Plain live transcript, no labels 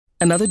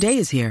Another day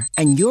is here,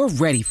 and you're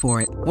ready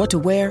for it. What to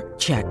wear?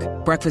 Check.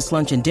 Breakfast,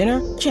 lunch, and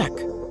dinner? Check.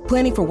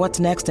 Planning for what's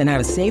next and how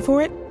to save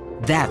for it?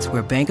 That's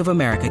where Bank of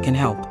America can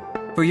help.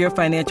 For your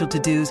financial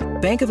to-dos,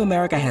 Bank of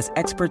America has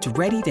experts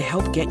ready to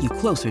help get you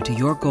closer to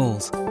your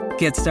goals.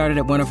 Get started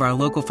at one of our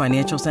local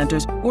financial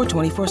centers or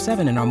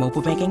 24/7 in our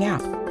mobile banking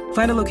app.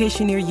 Find a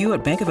location near you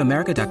at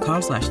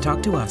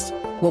bankofamerica.com/talktous.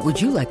 What would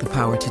you like the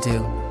power to do?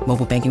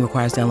 Mobile banking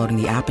requires downloading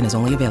the app and is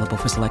only available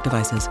for select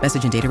devices.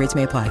 Message and data rates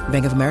may apply.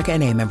 Bank of America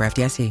N.A., member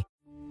FDIC.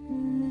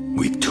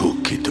 We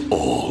took it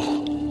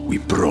all. We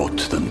brought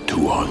them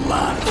to our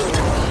land.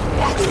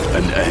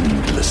 An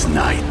endless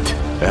night,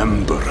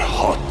 ember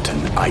hot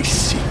and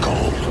icy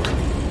cold.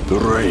 The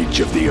rage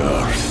of the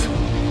earth.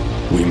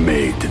 We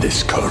made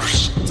this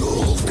curse.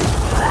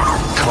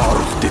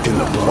 Carved it in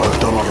the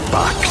blood on our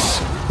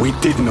backs. We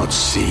did not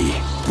see.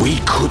 We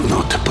could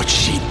not, but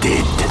she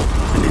did.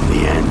 And in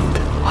the end,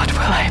 what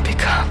will I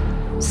become?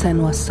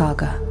 Senua's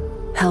Saga.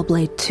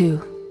 Hellblade 2.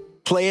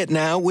 Play it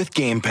now with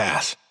Game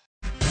Pass.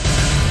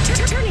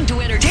 Turning to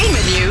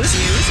entertainment news.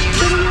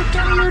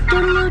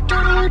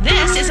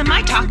 This is a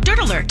My Talk Dirt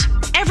Alert.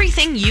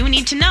 Everything you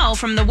need to know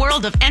from the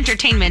world of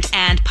entertainment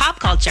and pop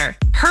culture.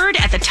 Heard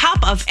at the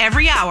top of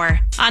every hour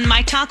on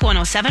My Talk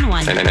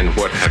 107.1. And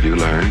what have you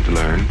learned?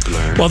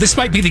 Well, this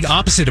might be the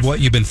opposite of what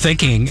you've been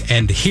thinking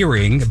and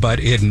hearing, but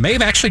it may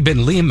have actually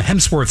been Liam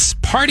Hemsworth's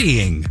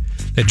partying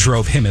that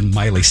drove him and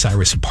Miley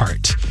Cyrus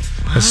apart.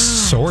 A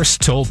source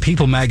told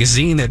People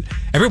magazine that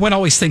everyone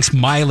always thinks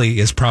Miley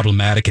is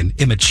problematic and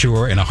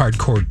immature and a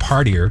hardcore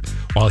partier,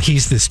 while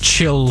he's this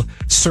chill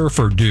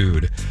surfer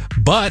dude.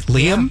 But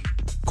Liam,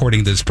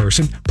 according to this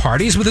person,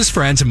 parties with his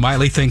friends, and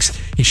Miley thinks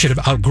he should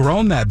have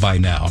outgrown that by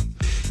now.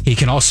 He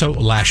can also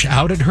lash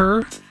out at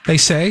her, they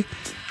say,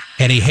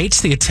 and he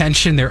hates the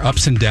attention their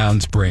ups and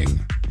downs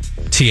bring.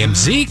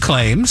 TMZ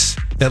claims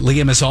that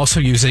Liam is also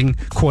using,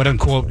 quote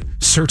unquote,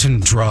 certain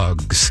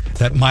drugs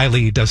that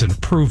Miley doesn't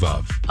approve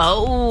of.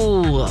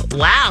 Oh,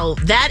 wow.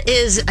 That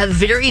is a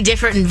very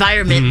different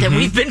environment than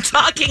we've been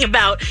talking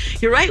about.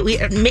 You're right. We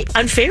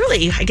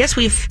unfairly, I guess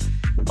we've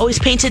always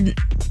painted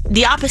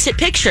the opposite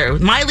picture.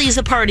 Miley's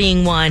a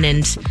partying one,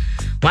 and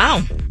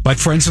wow. But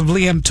friends of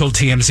Liam told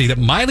TMZ that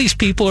Miley's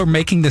people are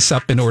making this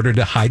up in order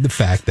to hide the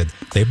fact that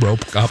they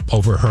broke up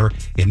over her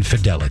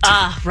infidelity.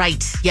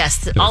 Right.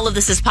 Yes. All of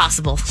this is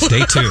possible.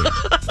 Stay tuned.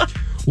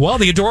 Well,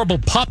 the adorable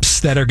pups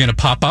that are going to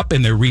pop up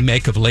in their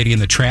remake of Lady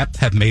and the Tramp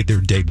have made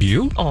their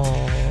debut.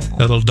 Aww.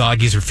 The little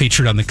doggies are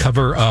featured on the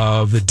cover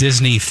of the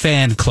Disney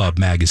Fan Club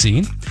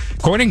magazine.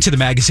 According to the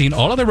magazine,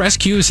 all of the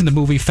rescues in the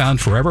movie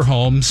found forever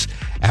homes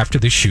after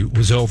the shoot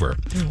was over.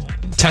 Aww.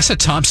 Tessa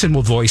Thompson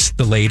will voice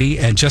the lady,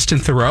 and Justin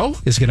Theroux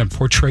is going to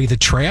portray the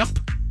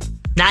tramp.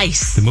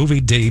 Nice. The movie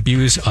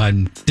debuts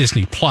on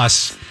Disney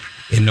Plus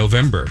in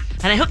November.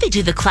 And I hope they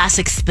do the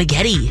classic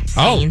spaghetti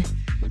scene.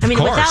 I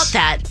mean, without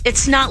that,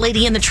 it's not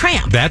Lady and the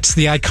Tramp. That's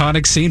the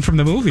iconic scene from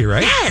the movie,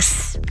 right?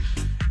 Yes.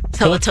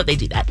 So let's hope they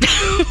do that.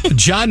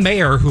 John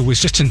Mayer, who was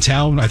just in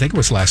town, I think it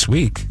was last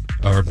week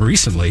or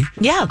recently.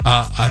 Yeah.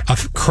 A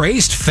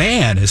crazed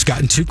fan has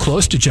gotten too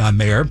close to John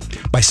Mayer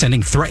by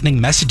sending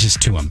threatening messages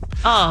to him.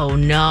 Oh,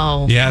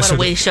 no. Yeah, what a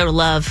way to show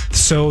love.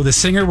 So the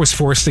singer was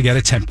forced to get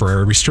a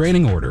temporary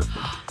restraining order.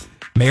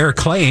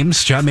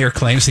 John Mayer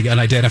claims the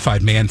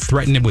unidentified man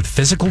threatened him with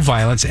physical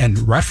violence and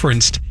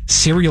referenced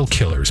serial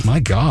killers. My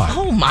God.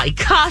 Oh my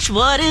gosh,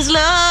 what is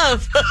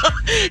love?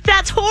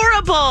 That's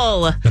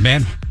horrible. The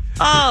man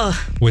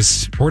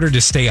was ordered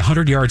to stay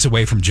 100 yards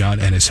away from John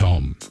and his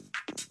home.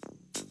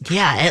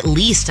 Yeah, at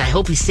least. I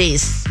hope he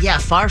stays,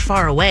 far,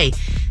 far away.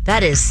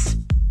 That is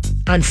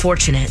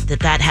unfortunate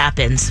that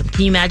happens.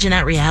 Can you imagine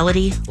that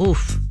reality?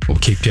 Oof. We'll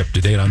keep you up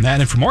to date on that.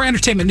 And for more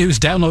entertainment news,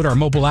 download our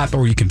mobile app,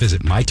 or you can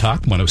visit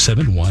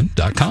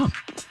mytalk1071.com.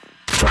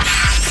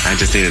 I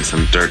just needed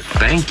some dirt.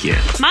 Thank you.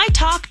 My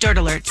Talk Dirt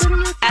Alerts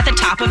at the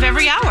top of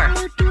every hour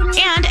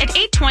and at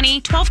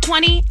 8:20,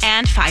 12:20,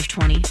 and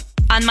 5:20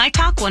 on My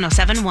Talk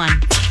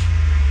 107.1.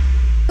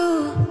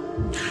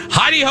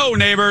 Heidi ho,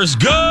 neighbors.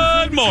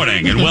 Good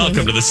morning and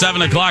welcome to the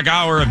 7 o'clock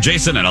hour of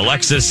Jason and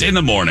Alexis in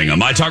the morning on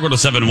My Talk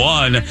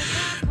 107.1.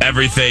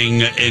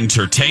 Everything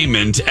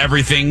entertainment,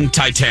 everything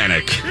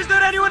Titanic. Is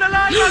there anyone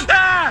alive out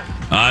there?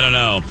 I don't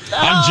know.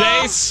 I'm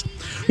Jace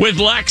with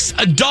Lex.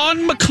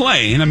 Don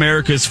McLean,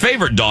 America's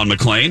favorite Don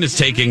McLean, is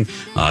taking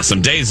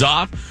some days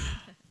off.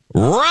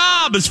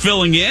 Rob is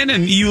filling in,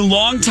 and you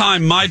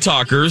longtime My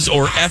Talkers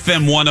or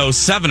FM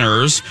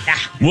 107ers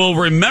will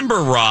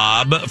remember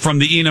Rob from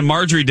the Ian and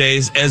Marjorie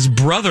days as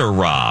Brother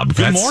Rob.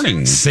 Good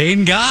morning.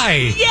 Same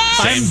guy. Yes.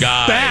 Same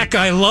guy. Back.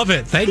 I love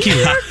it. Thank you.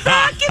 You're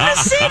back in the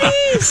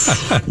cities.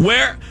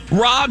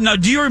 Rob, now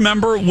do you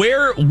remember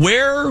why?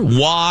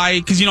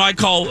 Because, I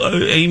call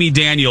Amy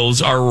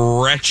Daniels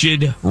our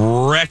wretched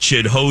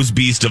hose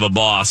beast of a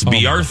boss,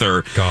 B.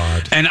 Arthur.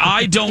 God. And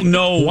I don't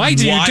know why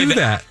do you do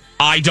that?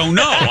 I don't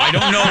know.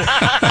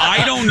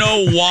 I don't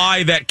know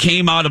why that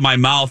came out of my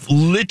mouth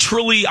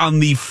literally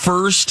on the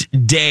first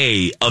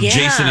day of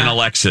Jason and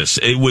Alexis.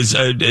 It was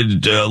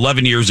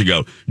 11 years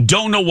ago.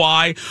 Don't know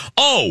why.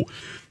 Oh,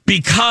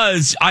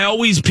 because I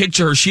always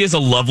picture her. She has a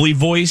lovely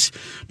voice,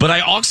 but I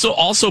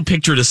also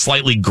pictured a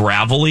slightly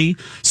gravelly.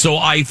 So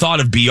I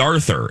thought of B.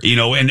 Arthur,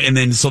 and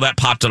then so that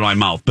popped out of my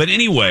mouth. But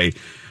anyway,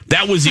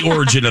 that was the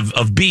origin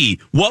of B.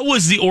 What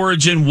was the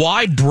origin?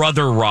 Why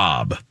Brother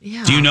Rob?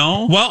 Yeah. Do you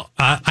know? Well,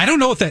 I don't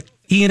know if that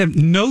Ian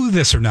know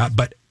this or not,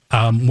 but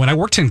when I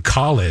worked in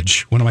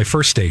college, one of my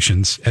first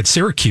stations at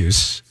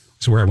Syracuse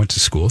is where I went to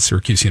school,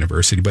 Syracuse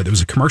University, but there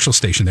was a commercial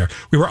station there.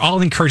 We were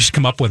all encouraged to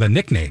come up with a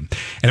nickname.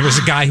 And there was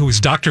a guy who was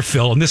Dr.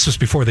 Phil, and this was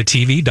before the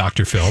TV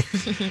Dr. Phil.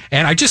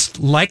 And I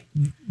just liked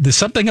there's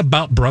something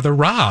about Brother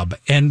Rob.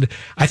 And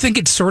I think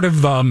it's sort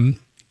of,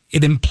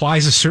 it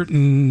implies a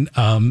certain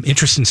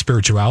interest in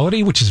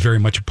spirituality, which is very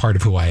much a part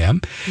of who I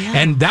am. Yeah.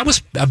 And that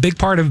was a big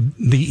part of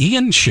the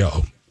Ian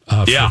show.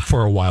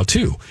 For a while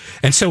too.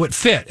 And so it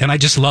fit. And I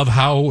just love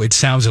how it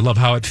sounds. I love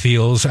how it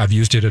feels. I've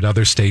used it at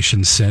other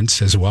stations since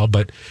as well.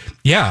 But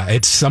yeah,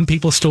 some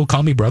people still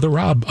call me Brother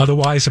Rob.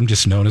 Otherwise, I'm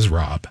just known as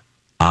Rob.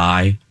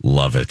 I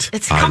love it.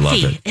 It's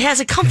comfy. It has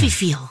a comfy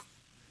feel.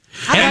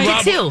 I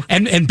like it too.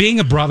 And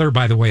being a brother,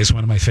 by the way, is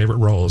one of my favorite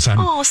roles. I'm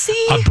a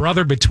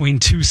brother between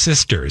two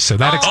sisters. So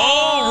that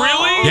oh,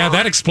 really? Yeah,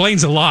 that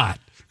explains a lot.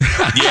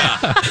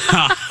 Yeah.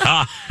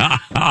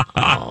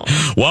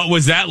 What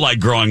was that like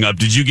growing up?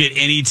 Did you get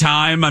any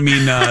time? I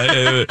mean,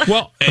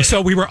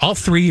 so we were all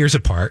 3 years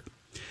apart.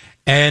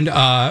 And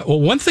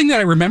one thing that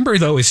I remember,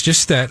 though, is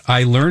just that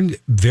I learned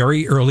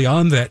very early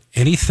on that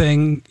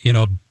anything,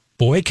 a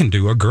boy can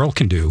do, a girl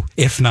can do,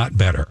 if not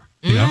better.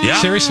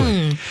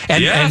 Seriously.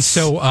 And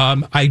so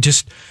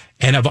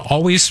I've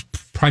always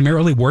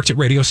primarily worked at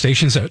radio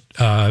stations that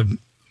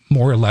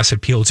more or less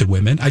appeal to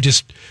women. I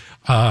just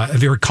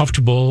very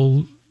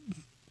comfortable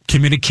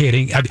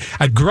communicating.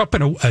 I grew up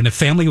in a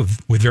family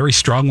with very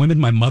strong women.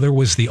 My mother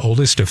was the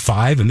oldest of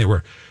 5, and there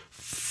were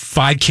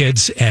 5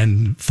 kids,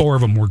 and 4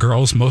 of them were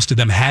girls. Most of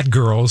them had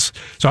girls.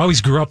 So I always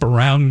grew up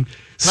around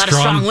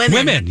strong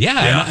women.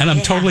 Yeah. And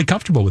I'm totally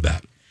comfortable with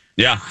that.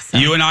 Yeah. Awesome.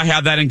 You and I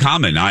have that in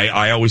common.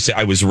 I always say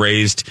I was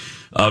raised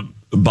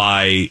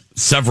by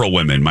several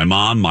women. My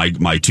mom,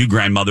 my 2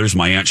 grandmothers,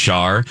 my Aunt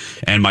Shar,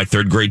 and my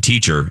 3rd grade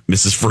teacher,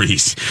 Mrs.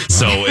 Freeze.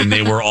 So, and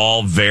they were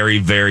all very,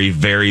 very,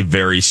 very,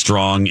 very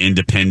strong,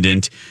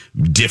 independent,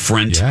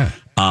 different. Yeah.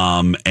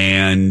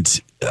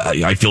 And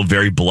I feel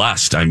very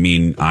blessed. I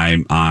mean,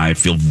 I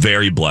feel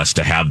very blessed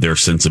to have their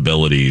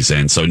sensibilities.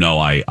 And so, no,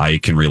 I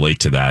can relate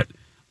to that.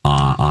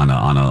 On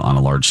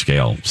a large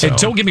scale. So. And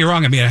don't get me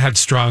wrong. I mean, I had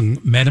strong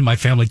men in my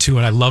family too,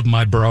 and I love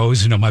my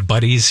bros, my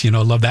buddies,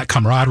 love that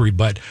camaraderie.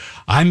 But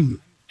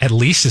I'm at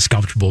least as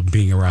comfortable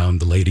being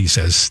around the ladies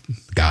as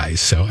guys.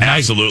 So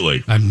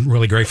absolutely, I'm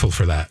really grateful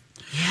for that.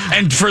 Yeah.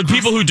 And for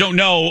people who don't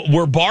know,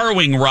 we're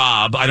borrowing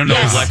Rob. I don't know,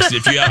 Lex,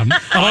 if you have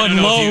on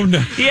loan.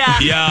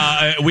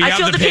 Yeah, we have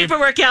filled the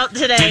paperwork out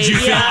today. Did you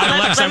fill out,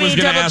 Lex? Let me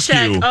double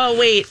check. Oh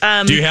wait,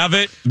 do you have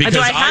it? Because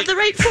do I have the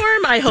right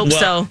form? I hope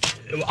so.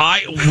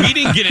 We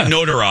didn't get it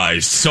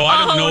notarized, so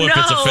I don't know if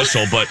it's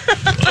official. But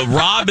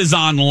Rob is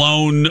on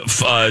loan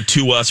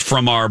to us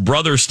from our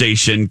brother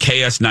station,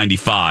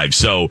 KS95.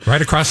 So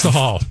right across the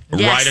hall.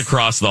 Right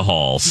across the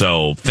hall.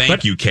 So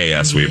thank you,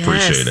 KS. We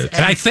appreciate it.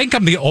 And I think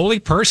I'm the only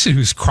person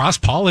who's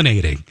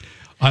cross-pollinating,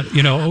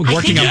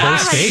 working on both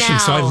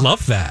stations. So I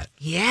love that.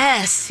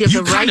 Yes. You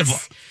have the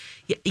rights.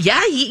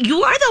 Yeah,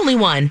 you are the only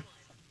one.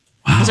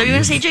 Wow. Was that what you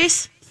going to say,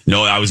 Jace?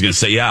 No, I was going to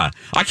say, I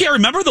can't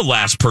remember the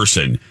last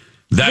person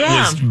that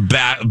was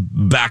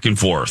back and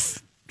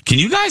forth. Can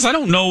you guys? I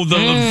don't know of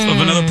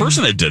another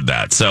person that did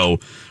that. So,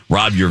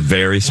 Rob, you're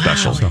very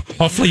special. So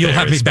hopefully you'll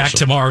have me back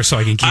tomorrow so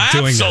I can keep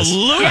doing this.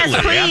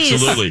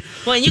 Absolutely.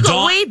 Well, you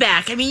go way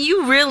back. I mean,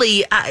 you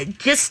really,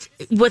 just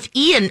with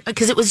Ian,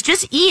 because it was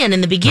just Ian in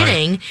the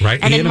beginning.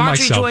 Right. And Ian then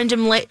Marjorie joined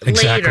him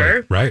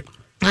later. Right.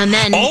 And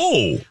then...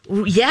 Oh!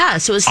 Yeah,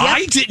 so it was...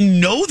 I didn't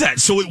know that.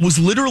 So it was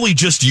literally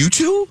just you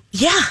two?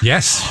 Yeah.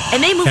 Yes.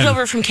 And they moved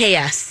over from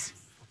KS.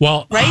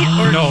 Well, right?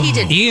 Or no, he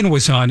didn't? Ian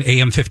was on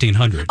AM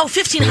 1500. Oh,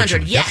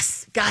 1500,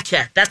 yes. Yep.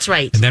 Gotcha. That's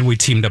right. And then we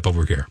teamed up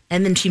over here.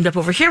 And then teamed up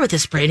over here with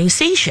this brand new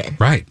station.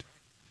 Right.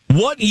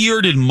 What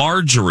year did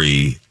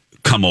Marjorie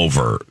come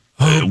over?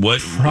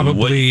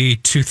 Probably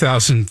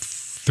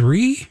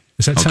 2003?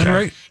 Does that sound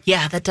right?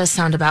 Yeah, that does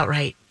sound about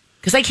right.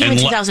 Because I came in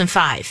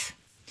 2005.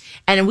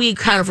 And we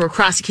kind of were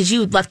across, because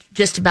you left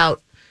just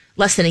about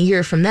less than a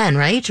year from then,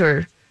 right?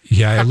 Or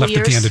yeah, I left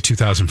at the end of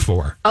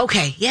 2004.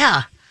 Okay,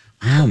 yeah.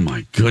 Oh,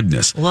 my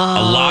goodness. Whoa.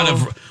 A lot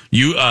of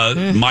you,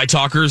 my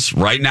talkers,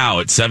 right now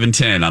at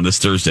 7:10 on this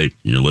Thursday,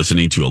 you're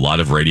listening to a lot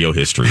of radio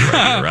history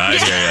right here, right?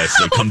 Yeah.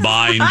 So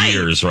combined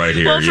years right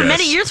here. Well, for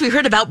many years, we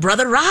heard about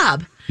Brother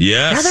Rob.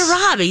 Yes. Brother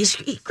Rob, he's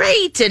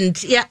great. And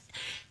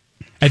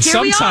and here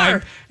sometime, we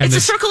are. It's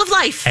a circle of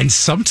life. And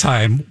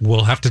sometime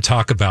we'll have to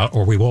talk about,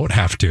 or we won't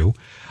have to,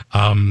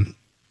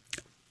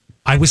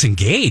 I was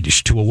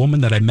engaged to a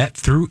woman that I met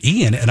through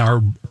Ian, and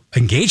our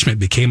engagement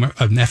became an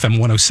FM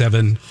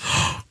 107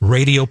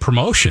 radio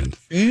promotion.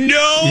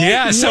 No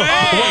Yeah, so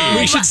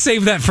we should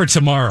save that for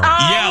tomorrow.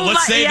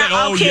 Let's save that.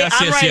 Oh, okay, yes.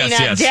 I'm writing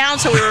that down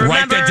so we remember.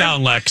 Write that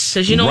down, Lex.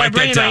 Because you know my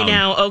brain right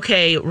now.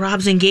 Okay,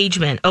 Rob's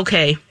engagement.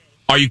 Okay.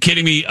 Are you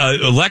kidding me?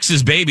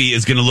 Alexa's baby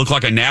is going to look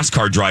like a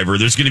NASCAR driver.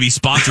 There's going to be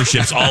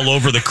sponsorships all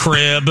over the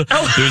crib.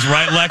 There's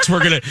right, Lex.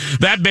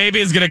 That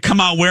baby is going to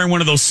come out wearing one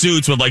of those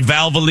suits with like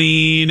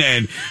Valvoline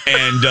and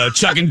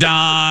Chuck and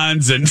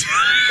Don's, and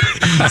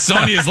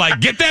Sonia's like,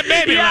 "Get that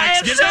baby,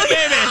 Lex! Get that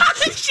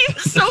baby!" She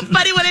was so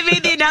funny when I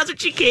made the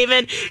announcement. She came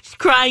in, she's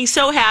crying,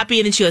 so happy,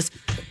 and then she goes,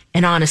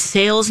 "And on a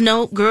sales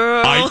note,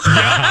 girl."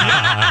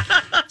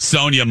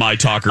 Sonia, my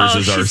talkers,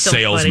 is our so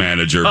sales funny.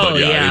 manager. But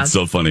it's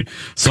so funny.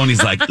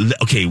 Sonia's like,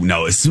 okay,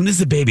 no, as soon as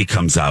the baby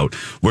comes out,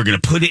 we're going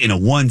to put it in a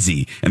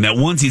onesie. And that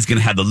onesie is going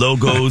to have the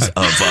logos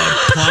of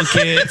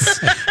Plunkett's.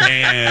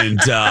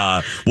 And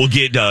we'll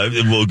get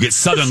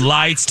Southern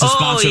Lights to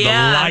sponsor the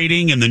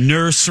lighting in the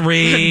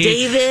nursery.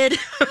 David.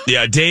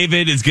 Yeah,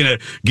 David is going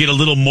to get a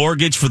little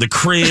mortgage for the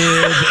crib.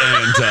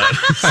 And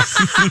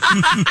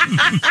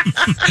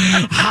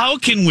how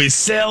can we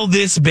sell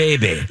this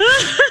baby?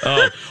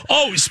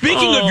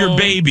 Speaking of your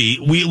baby,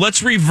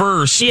 let's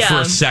reverse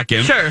for a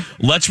second. Sure.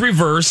 Let's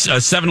reverse.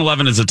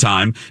 7-Eleven is a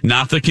time,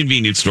 not the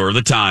convenience store,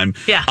 the time.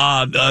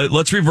 Yeah.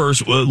 Let's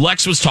reverse.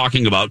 Lex was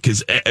talking about,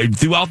 because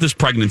throughout this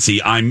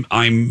pregnancy, I'm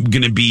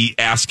going to be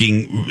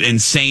asking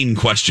insane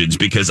questions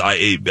because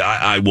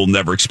I will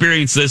never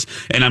experience this,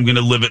 and I'm going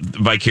to live it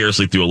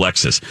vicariously through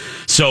Alexis.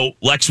 So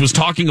Lex was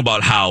talking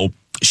about how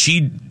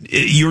you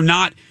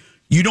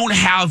don't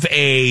have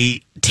a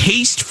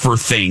taste for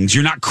things.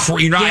 You're not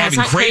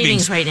having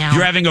cravings right now.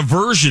 You're having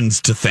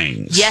aversions to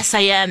things. Yes, I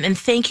am. And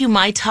thank you,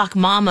 My Talk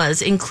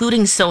Mamas,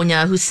 including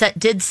Sonia, who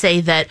did say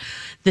that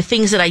the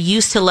things that I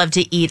used to love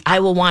to eat,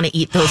 I will want to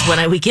eat those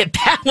when we get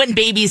back, when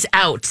baby's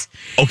out.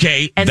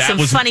 Okay. And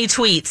funny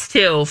tweets,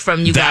 too,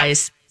 from you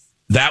guys.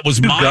 That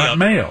was my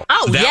mail.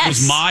 That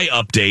was my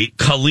update.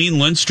 Colleen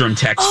Lindstrom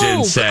texted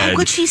and said,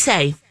 what'd she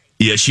say?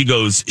 Yeah, she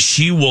goes,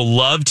 she will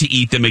love to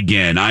eat them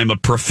again. I'm a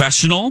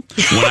professional.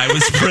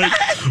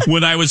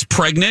 When I was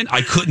pregnant,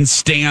 I couldn't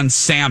stand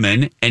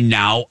salmon, and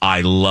now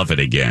I love it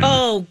again.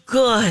 Oh,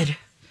 good.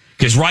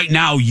 Because right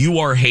now you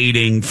are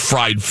hating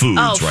fried foods,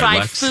 right, fried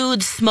Lex?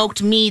 foods,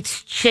 smoked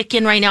meats,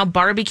 chicken right now,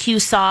 barbecue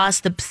sauce,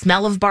 the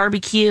smell of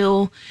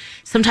barbecue.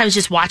 Sometimes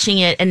just watching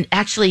it. And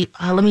actually,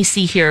 let me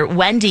see here.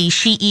 Wendy,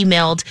 she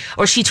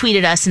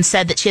tweeted us and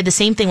said that she had the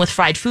same thing with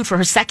fried food for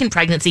her second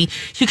pregnancy.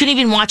 She couldn't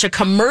even watch a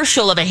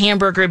commercial of a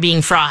hamburger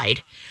being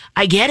fried.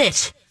 I get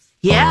it.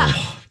 Yeah.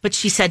 But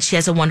she said she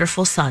has a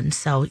wonderful son.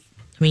 So, I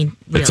mean,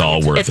 really, it's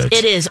all worth it.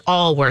 It is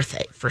all worth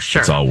it, for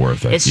sure. It's all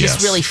worth it. It's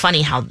just really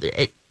funny how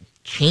it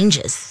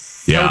changes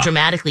so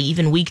dramatically,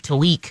 even week to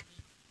week.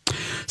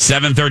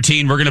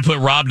 7:13. We're going to put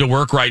Rob to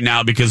work right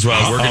now because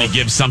we're going to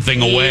give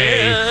something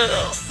away.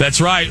 Yeah.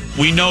 That's right.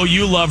 We know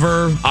you love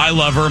her. I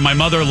love her. My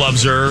mother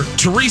loves her.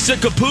 Teresa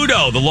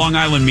Caputo, the Long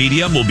Island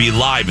medium, will be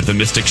live at the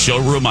Mystic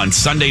Showroom on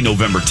Sunday,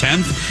 November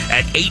 10th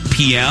at 8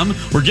 p.m.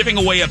 We're giving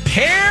away a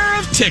pair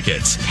of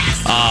tickets.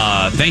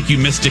 Thank you,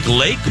 Mystic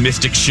Lake,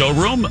 Mystic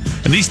Showroom.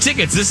 And these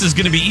tickets, this is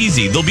going to be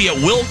easy. They'll be at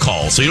will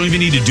call, so you don't even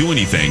need to do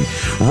anything.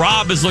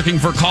 Rob is looking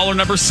for caller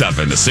number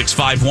 7,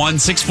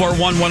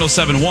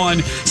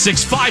 651-641-1071,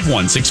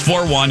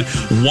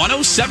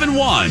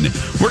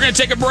 651-641-1071. We're going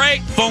to take a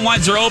break. Phone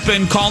lines are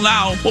open. Call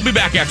now. We'll be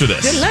back after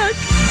this. Good luck.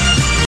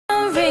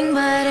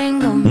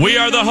 We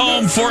are the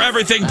home for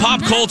everything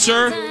pop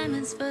culture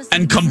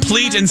and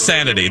complete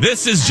insanity.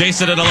 This is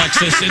Jason and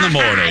Alexis in the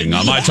morning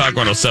on My Talk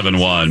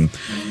 1071.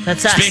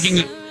 That's us.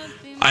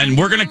 And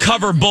we're going to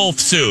cover both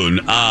soon.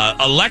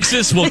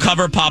 Alexis will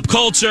cover pop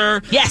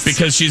culture. Yes.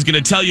 Because she's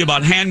going to tell you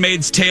about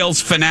Handmaid's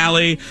Tale's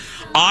finale.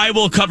 I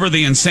will cover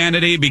the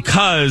insanity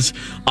because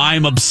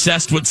I'm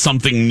obsessed with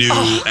something new,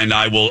 and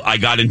I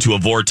got into a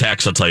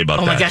vortex. I'll tell you about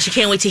that. Oh my gosh, I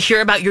can't wait to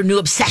hear about your new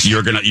obsession.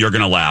 You're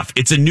gonna laugh.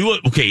 It's a new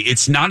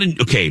it's not an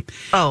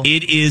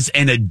It is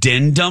an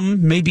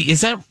addendum, maybe.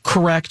 Is that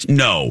correct?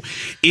 No.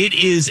 It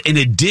is an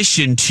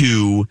addition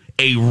to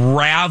a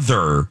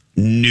rather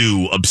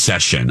new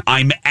obsession.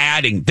 I'm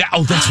adding that.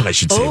 Oh, that's what I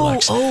should say,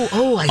 Lex.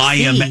 I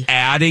see. am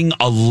adding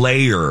a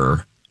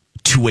layer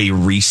to a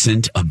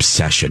recent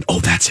obsession. Oh,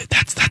 that's it.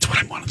 That's what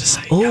I wanted to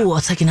say. Oh,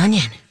 it's like an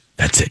onion.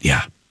 That's it.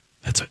 Yeah.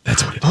 That's what it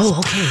is. Oh,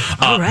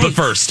 okay. All right. But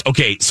first,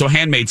 so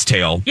Handmaid's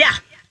Tale. Yeah.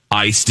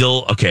 I'm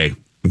still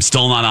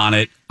not on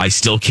it. I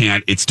still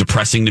can't. It's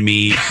depressing to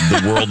me.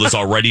 The world is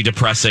already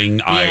depressing.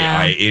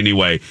 Yeah.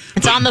 Anyway.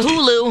 It's on the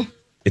Hulu.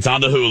 It's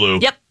on the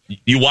Hulu. Yep.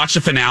 You watched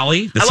the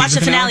finale? I watched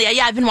the finale.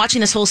 Yeah, I've been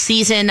watching this whole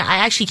season. I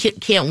actually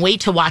can't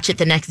wait to watch it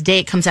the next day.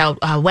 It comes out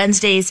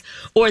Wednesdays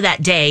or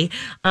that day.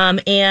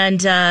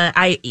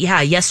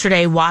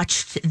 Yesterday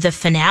watched the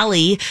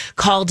finale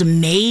called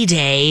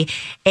Mayday.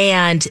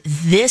 And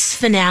this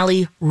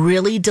finale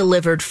really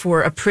delivered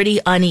for a pretty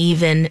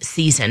uneven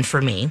season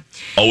for me.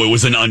 Oh, it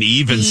was an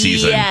uneven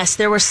season. Yes,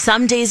 there were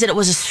some days that it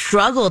was a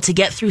struggle to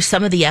get through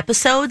some of the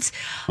episodes.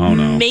 Oh,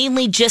 no.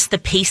 Mainly just the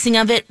pacing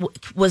of it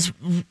was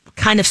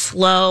kind of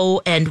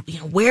slow, and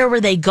where were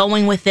they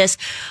going with this?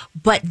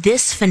 But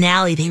this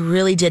finale, they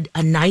really did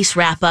a nice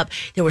wrap up.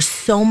 There was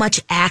so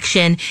much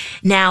action.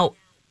 Now,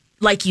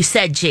 like you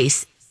said,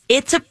 Jace,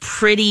 it's a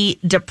pretty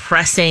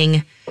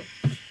depressing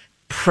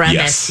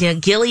premise. Yes.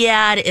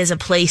 Gilead is a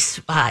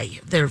place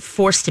they're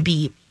forced to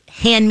be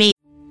handmade.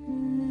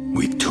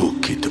 We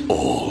took it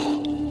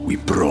all. We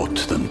brought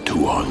them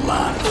to our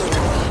land.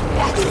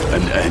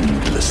 An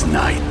endless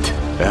night,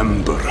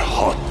 ember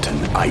hot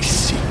and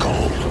icy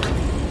cold.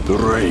 The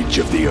rage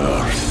of the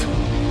earth.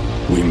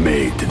 We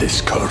made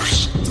this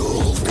curse.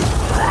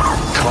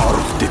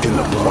 Carved it in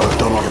the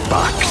blood on our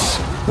backs.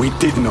 We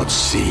did not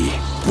see.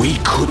 We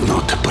could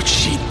not, but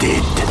she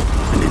did.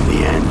 And in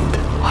the end,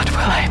 What will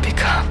I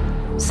become?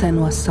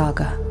 Senua's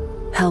Saga.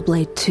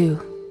 Hellblade 2.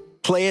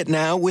 Play it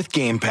now with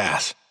Game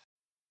Pass.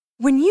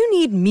 When you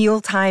need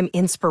mealtime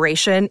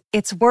inspiration,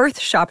 it's worth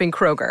shopping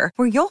Kroger,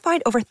 where you'll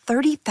find over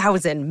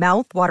 30,000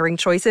 mouth-watering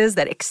choices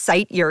that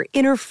excite your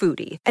inner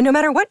foodie. And no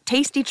matter what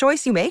tasty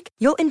choice you make,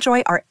 you'll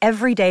enjoy our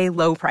everyday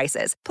low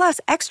prices, plus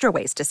extra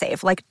ways to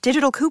save, like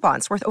digital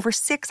coupons worth over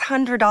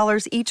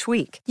 $600 each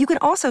week. You can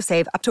also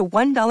save up to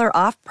 $1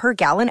 off per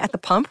gallon at the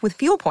pump with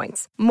fuel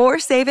points. More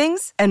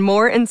savings and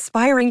more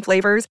inspiring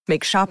flavors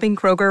make shopping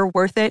Kroger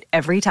worth it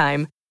every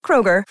time.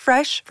 Kroger,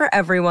 fresh for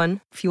everyone.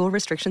 Fuel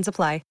restrictions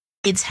apply.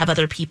 Kids have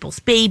other people's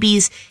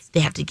babies. They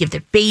have to give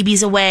their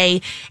babies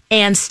away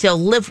and still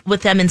live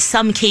with them. In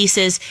some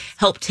cases,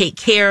 help take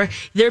care.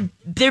 They're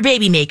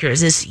baby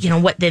makers is,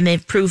 what then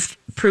they've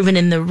proven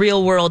in the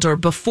real world or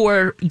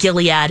before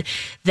Gilead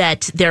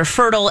that they're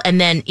fertile. And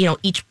then,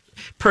 each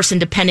person,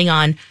 depending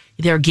on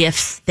their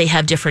gifts, they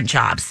have different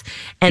jobs.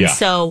 And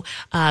so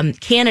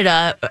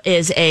Canada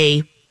is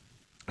a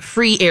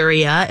free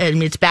area,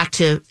 and it's back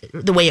to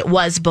the way it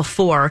was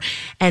before.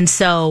 And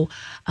so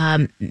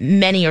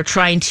many are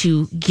trying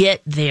to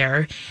get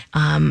there,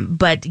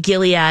 but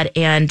Gilead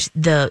and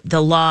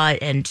the law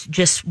and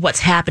just what's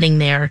happening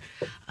there,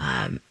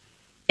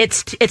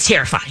 it's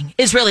terrifying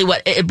is really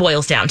what it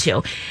boils down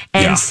to.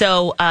 And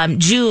so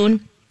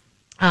June,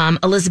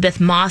 Elizabeth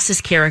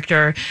Moss's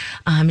character,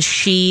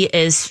 she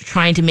is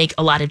trying to make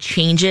a lot of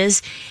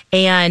changes.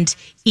 And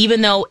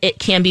even though it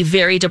can be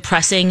very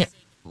depressing,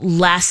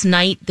 last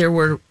night there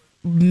were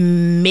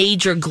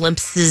major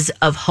glimpses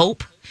of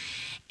hope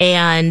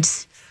and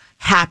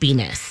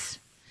happess.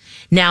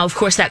 Now, of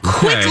course, that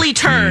quickly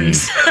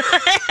turns.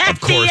 Of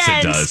course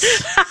it does.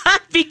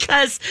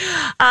 Because,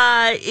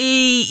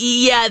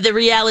 the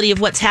reality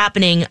of what's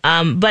happening.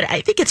 But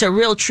I think it's a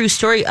real true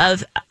story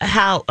of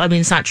how,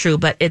 it's not true,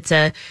 but it's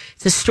a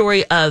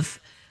story of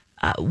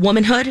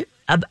womanhood,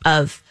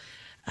 of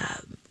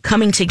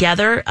coming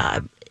together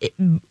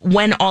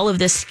when all of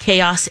this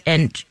chaos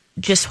and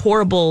just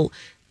horrible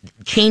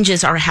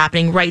changes are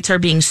happening, rights are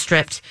being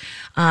stripped,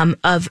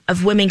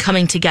 of women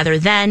coming together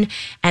then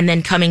and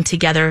then coming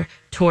together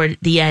toward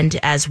the end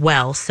as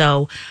well.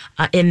 So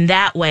in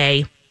that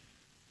way,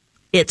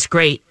 it's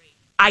great.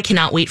 I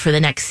cannot wait for the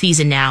next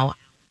season now.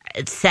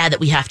 It's sad that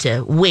we have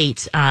to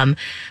wait.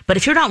 But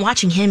if you're not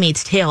watching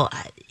Handmaid's Tale,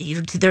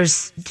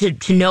 there's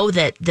to know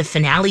that the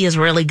finale is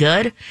really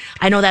good.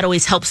 I know that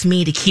always helps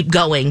me to keep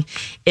going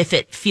if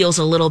it feels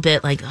a little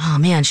bit like, oh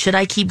man, should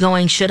I keep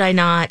going? Should I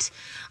not?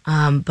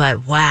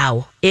 But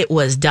wow, it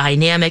was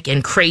dynamic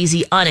and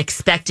crazy,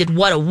 unexpected.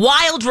 What a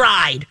wild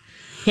ride.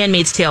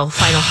 Handmaid's Tale,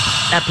 final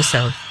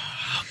episode.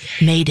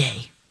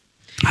 Mayday.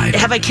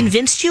 Have I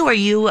convinced you? Are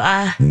you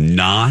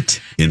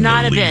not in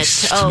not the a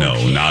least? bit? Oh, no,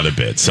 okay. Not a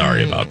bit.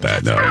 Sorry about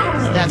that. No,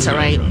 that's all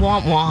right.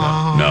 Womp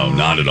womp. No,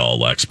 not at all,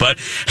 Lex. But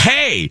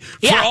hey,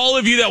 for all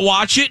of you that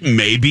watch it,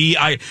 maybe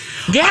what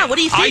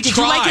do you think? Did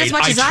you like it as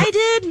much as I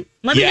did?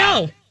 Let me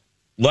know.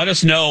 Let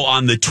us know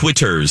on the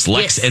Twitters,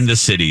 Lex and the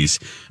Cities,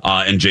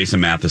 and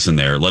Jason Matheson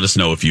there. Let us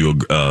know if you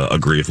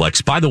agree with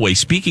Lex. By the way,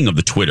 speaking of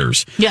the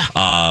Twitters,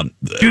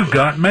 You've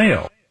got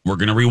mail. We're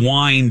going to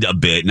rewind a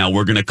bit. Now,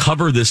 we're going to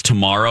cover this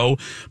tomorrow,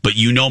 but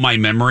you know my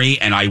memory,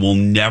 and I will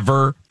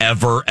never,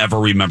 ever, ever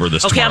remember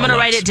this tomorrow. Okay, I'm going to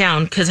write it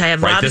down because I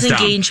have Rob's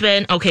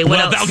engagement. Okay, what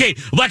else? Okay,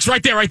 Lex,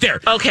 right there.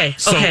 Okay,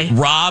 so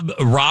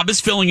Rob is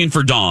filling in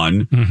for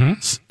Dawn. Mm-hmm.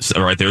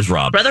 So right there's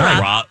Rob. Brother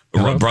Rob.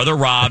 Brother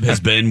Rob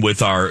has been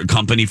with our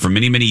company for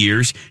many, many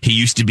years. He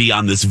used to be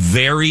on this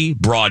very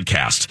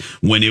broadcast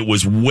when it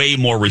was way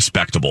more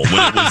respectable. When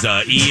it was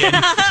Ian,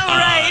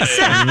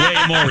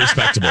 way more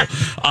respectable.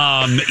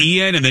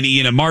 Ian, and then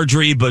Ian and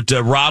Marjorie, but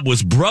Rob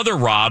was Brother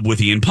Rob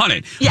with Ian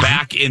Punnett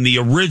back in the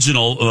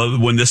original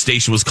when this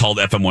station was called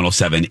FM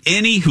 107.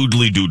 Any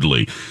hoodly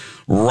doodly.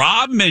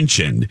 Rob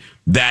mentioned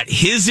that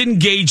his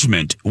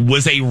engagement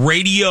was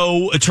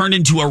turned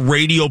into a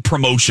radio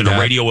promotion, a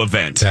radio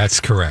event. That's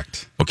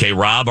correct. Okay,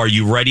 Rob, are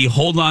you ready?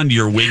 Hold on to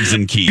your wigs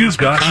and keys. You've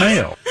got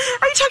mail.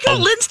 Are you talking about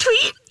Lynn's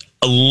tweet?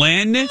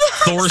 Lynn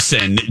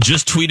Thorson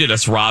just tweeted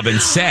us, Rob,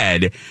 and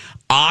said,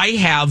 I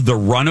have the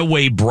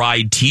Runaway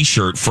Bride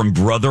t-shirt from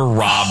Brother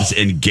Rob's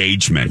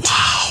engagement.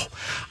 Wow.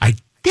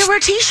 There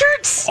were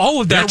t-shirts?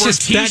 Oh, that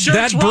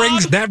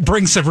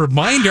brings a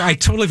reminder. I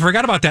totally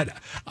forgot about that.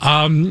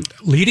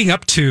 Leading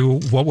up to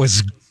what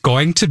was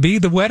going to be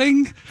the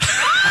wedding,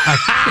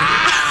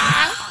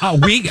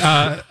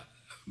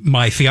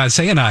 my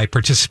fiance and I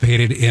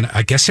participated in,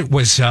 I guess it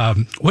was,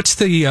 what's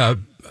the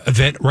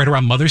event right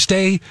around Mother's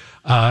Day.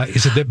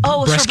 Is it the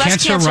breast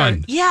cancer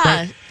run? Yeah.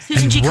 Right?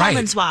 Susan And G.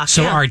 Coleman's walk.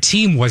 So yeah. our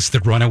team was the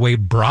Runaway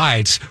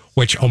Brides,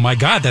 which, oh my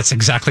God, that's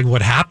exactly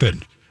what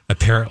happened,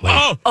 apparently.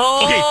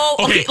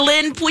 Okay.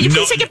 Lynn, will you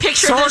please take a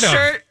picture of this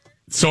shirt?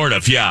 Sort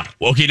of, yeah.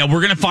 Okay, now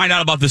we're going to find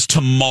out about this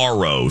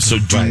tomorrow, so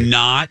do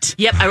not...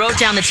 Yep, I wrote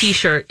down the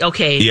T-shirt.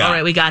 Okay, Yeah. all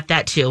right, we got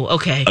that too.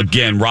 Okay.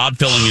 Again, Rob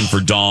filling in for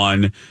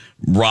Dawn.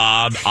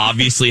 Rob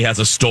obviously has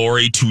a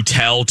story to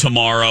tell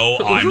tomorrow.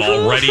 I'm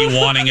already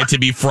wanting it to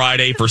be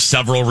Friday for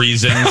several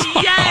reasons.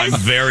 Yes! I'm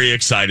very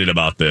excited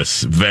about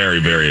this.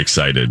 Very, very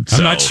excited.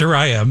 I'm not sure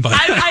I am, but...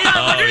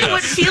 I'm wondering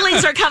what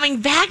feelings are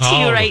coming back to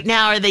you right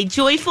now. Are they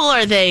joyful?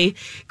 Are they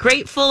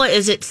grateful?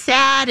 Is it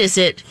sad? Is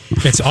it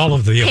It's all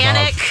of the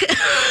panic? above.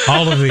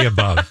 All of the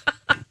above.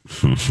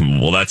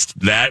 Well,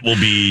 that will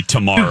be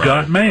tomorrow. You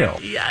got mail.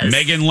 Yes.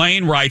 Megan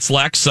Lane writes,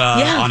 Lex,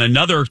 on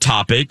another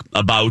topic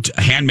about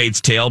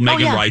Handmaid's Tale.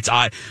 Megan writes,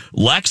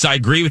 Lex, I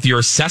agree with your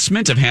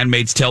assessment of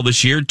Handmaid's Tale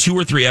this year. 2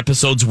 or 3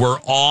 episodes were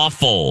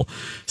awful,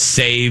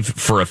 save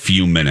for a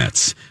few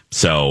minutes.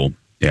 So,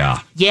 yeah.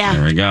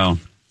 There we go.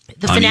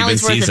 The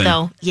finale's worth it,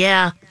 though.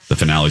 Yeah. The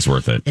finale's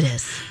worth it. It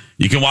is.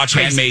 You can watch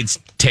Handmaid's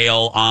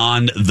Tale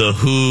on the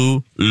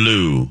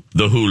Hulu.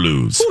 The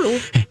Hulus.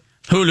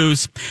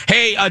 Hulu's.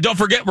 Hey, don't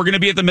forget, we're going to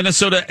be at the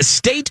Minnesota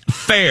State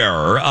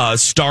Fair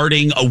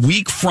starting a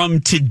week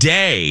from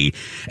today.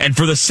 And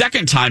for the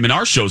second time in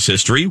our show's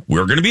history,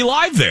 we're going to be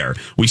live there.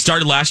 We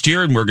started last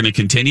year and we're going to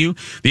continue.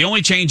 The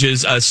only change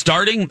is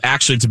starting,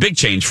 actually, it's a big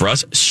change for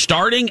us,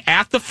 starting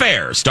at the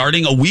fair,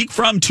 starting a week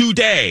from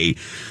today.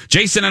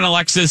 Jason and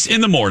Alexis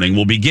in the morning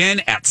will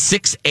begin at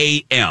 6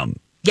 a.m.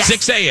 Yes.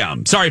 6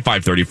 a.m. Sorry,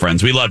 5:30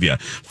 friends. We love you.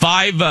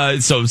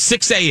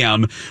 6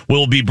 a.m.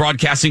 We'll be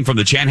broadcasting from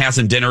the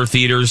Chanhassen Dinner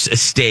Theater's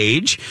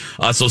stage.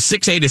 So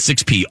 6 a to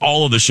 6 p.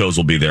 All of the shows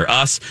will be there.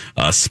 Us,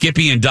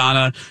 Skippy and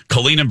Donna,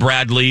 Colleen and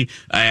Bradley,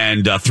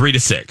 and 3 to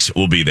 6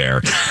 will be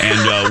there.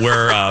 And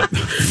we're that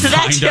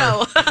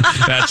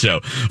show.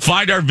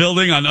 Find our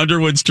building on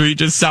Underwood Street,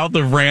 just south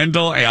of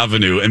Randall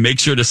Avenue, and make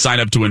sure to sign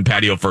up to win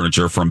patio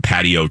furniture from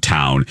Patio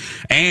Town.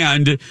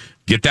 And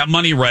get that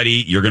money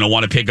ready. You're going to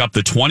want to pick up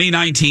the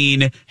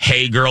 2019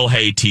 Hey Girl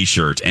Hey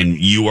t-shirt, and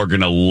you are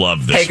going to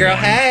love this. Hey Girl one.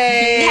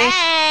 Hey.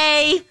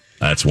 Hey.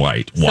 That's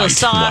white. So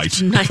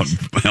soft. Nice.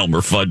 From Elmer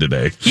Fudd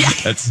today. Yeah.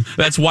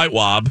 That's White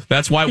Wob.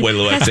 That's White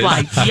Widow. That's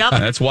white. Yep.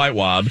 That's White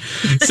Wob.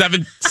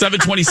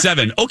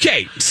 727.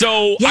 Okay,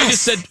 so I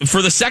just said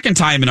for the second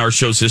time in our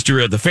show's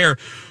history at the fair,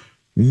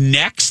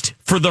 next,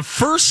 for the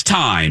first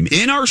time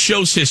in our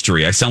show's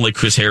history, I sound like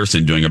Chris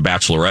Harrison doing a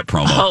Bachelorette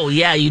promo. Oh,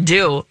 yeah, you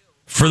do.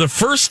 For the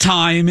first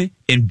time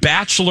in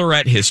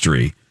Bachelorette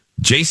history,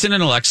 Jason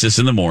and Alexis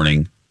in the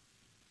morning,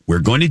 we're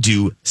going to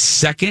do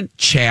second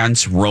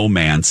chance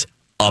romance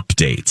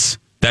updates.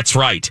 That's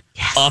right.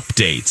 Yes.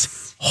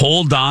 Updates.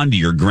 Hold on to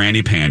your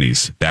granny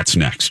panties. That's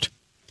next.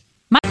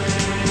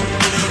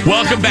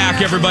 Welcome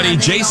back, everybody.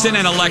 Jason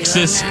and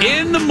Alexis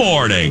in the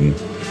morning.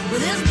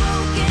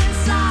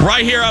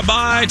 Right here on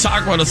My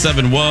Talk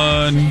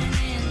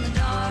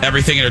 107.1.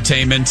 Everything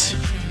entertainment.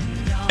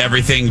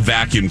 Everything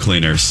vacuum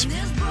cleaners.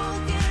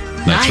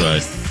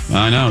 That's right.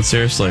 I know,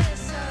 seriously.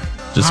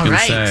 Just going to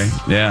say.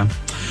 Yeah.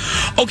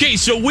 Okay,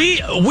 so we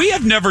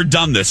have never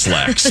done this,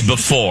 Lex,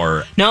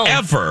 before. No.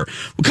 Ever.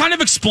 Kind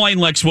of explain,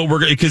 Lex, what we're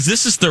going to, because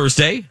this is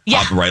Thursday.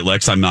 Yeah. Right,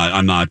 Lex? I'm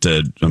not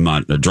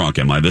drunk,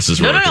 am I? This is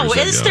No.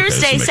 Thursday. It's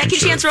Thursday, second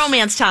chance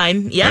romance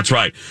time. Yeah. That's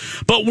right.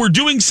 But we're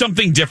doing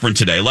something different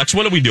today. Lex,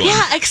 what are we doing?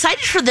 Yeah,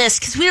 excited for this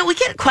because we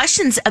get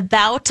questions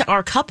about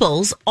our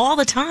couples all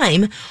the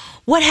time.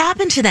 What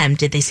happened to them?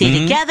 Did they stay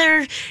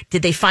together?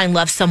 Did they find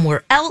love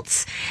somewhere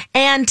else?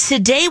 And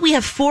today we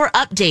have 4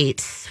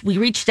 updates. We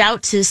reached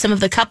out to some of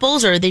the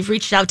couples, or they've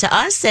reached out to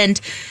us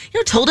and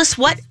told us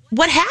what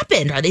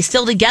happened. Are they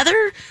still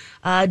together?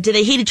 Do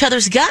they hate each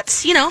other's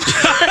guts?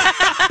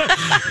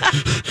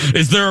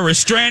 Is there a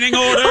restraining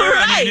order?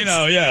 Right.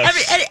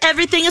 Yes.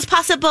 Everything is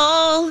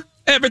possible.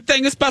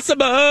 Everything is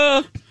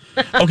possible.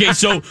 Okay,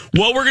 so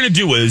what we're going to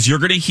do is you're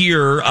going to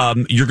hear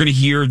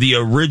the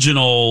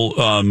original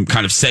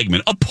kind of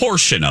segment, a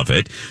portion of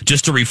it,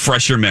 just to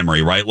refresh your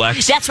memory, right,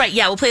 Lex? That's right.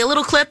 Yeah, we'll play a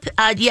little clip,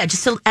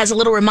 just as a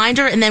little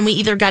reminder, and then we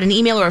either got an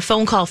email or a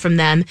phone call from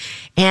them,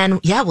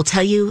 and we'll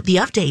tell you the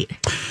update.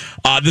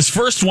 This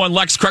first one,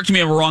 Lex, correct me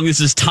if I'm wrong.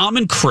 This is Tom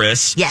and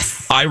Chris.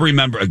 Yes. I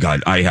remember,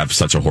 God, I have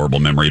such a horrible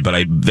memory,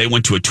 but they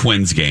went to a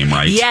Twins game,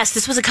 right? Yes,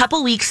 this was a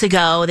couple weeks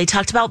ago. They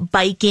talked about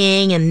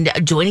biking and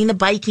joining the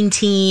biking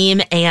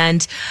team, and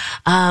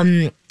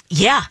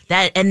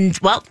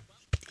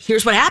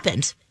here's what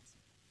happened.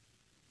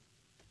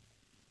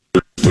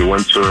 We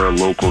went to a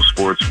local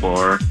sports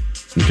bar.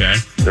 Okay.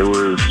 It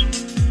was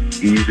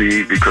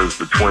easy because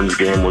the Twins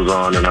game was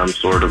on, and I'm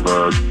sort of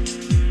a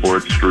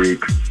sports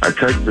freak. I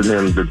texted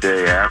him the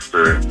day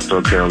after. It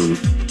took him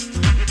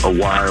a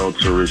while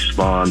to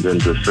respond,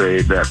 and to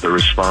say that the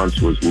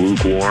response was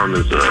lukewarm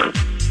is a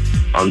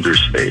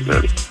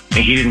understatement.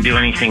 He didn't do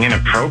anything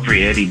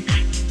inappropriate.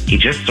 He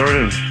just sort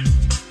of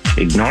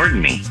ignored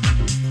me.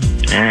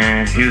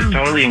 He was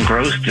totally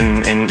engrossed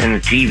in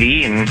the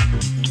TV, and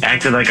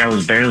acted like I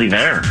was barely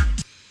there.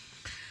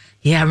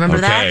 Yeah, remember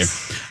that?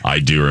 I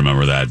do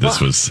remember that. This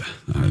was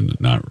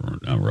not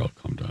real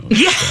comfortable.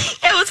 Yeah,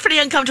 it was pretty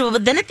uncomfortable.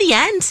 But then at the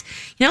end,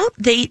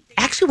 they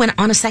actually went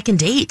on a second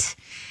date.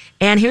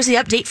 And here's the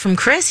update from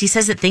Chris. He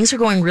says that things are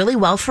going really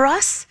well for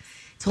us.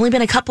 It's only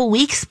been a couple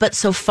weeks, but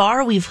so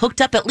far we've hooked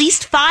up at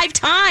least 5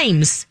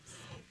 times.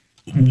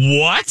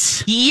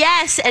 What?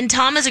 Yes, and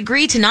Tom has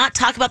agreed to not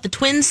talk about the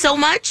twins so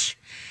much.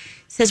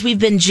 Says we've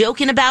been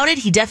joking about it.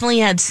 He definitely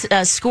had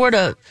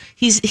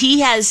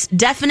he has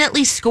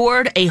definitely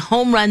scored a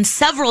home run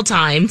several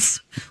times.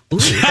 Ooh,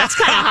 that's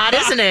kind of hot,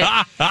 isn't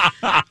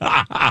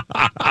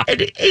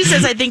it? He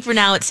says, I think for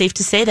now it's safe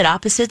to say that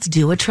opposites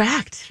do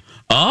attract.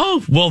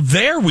 Oh, well,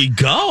 there we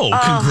go.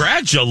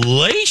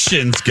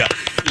 Congratulations, guys.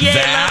 Yay,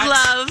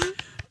 love.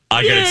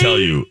 I got to tell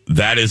you,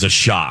 that is a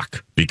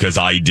shock because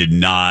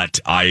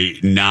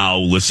now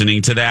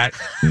listening to that,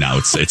 now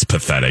it's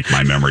pathetic,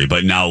 my memory.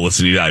 But now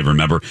listening to that, I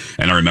remember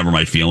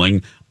my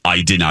feeling.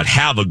 I did not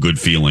have a good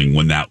feeling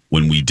when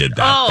we did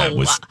that. That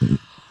was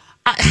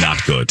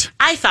not good.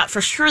 I thought for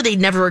sure they'd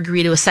never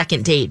agree to a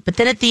second date. But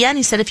then at the end,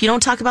 he said, if you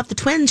don't talk about the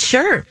twins,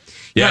 sure.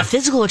 Yeah.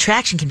 Physical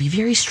attraction can be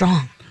very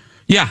strong.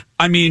 Yeah,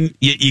 I mean,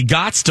 you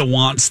gots to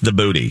wants the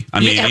booty. I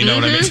mean, you know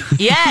what I mean?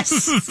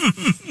 Yes,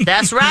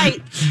 that's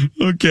right.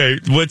 Okay,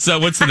 what's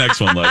the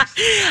next one, Lex?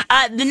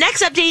 The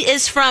next update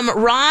is from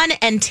Ron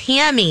and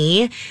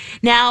Tammy.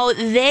 Now,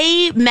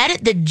 they met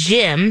at the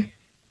gym,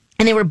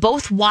 and they were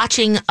both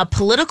watching a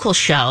political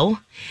show.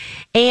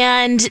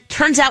 And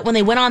turns out when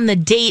they went on the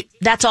date,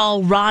 that's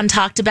all Ron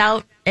talked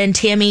about, and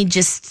Tammy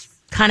just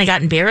kind of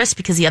got embarrassed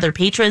because the other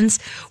patrons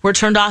were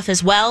turned off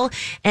as well,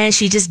 and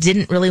she just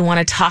didn't really want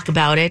to talk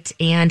about it.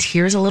 And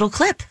here's a little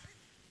clip.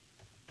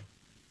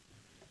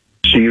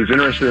 She was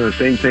interested in the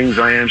same things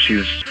I am.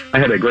 I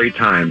had a great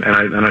time,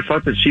 and I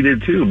thought that she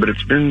did too. But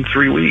it's been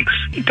 3 weeks.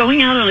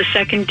 Going out on a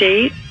second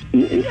date,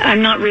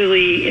 I'm not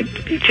really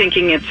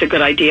thinking it's a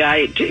good idea.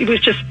 It was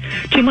just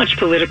too much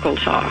political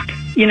talk.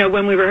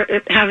 When we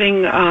were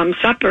having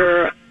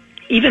supper,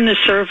 even the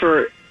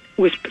server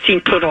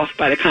seemed put off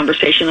by the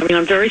conversation. I mean,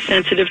 I'm very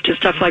sensitive to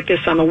stuff like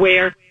this. I'm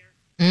aware.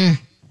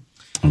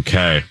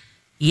 Okay.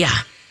 Yeah.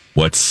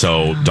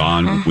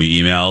 Dawn, we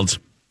emailed.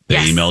 They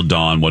emailed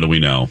Dawn. What do we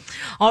know?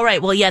 All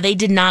right. Well, yeah, they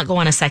did not go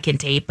on a second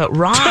date, but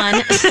Ron...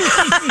 Surprise!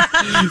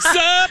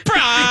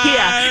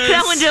 Yeah,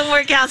 that one didn't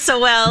work out so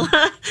well.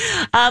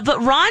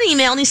 But Ron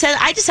emailed and he said,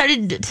 I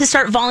decided to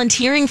start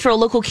volunteering for a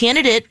local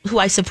candidate who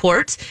I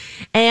support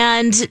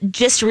and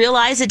just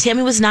realized that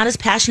Tammy was not as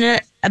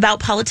passionate about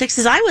politics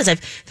as I was. I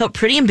felt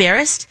pretty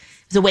embarrassed.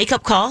 It was a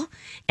wake-up call,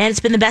 and it's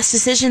been the best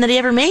decision that he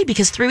ever made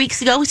because 3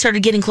 weeks ago, we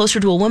started getting closer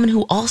to a woman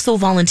who also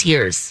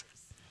volunteers.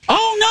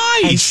 Oh,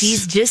 nice. And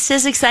she's just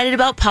as excited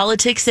about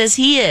politics as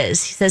he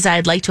is. He says,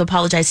 I'd like to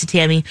apologize to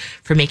Tammy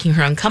for making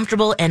her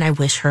uncomfortable, and I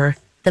wish her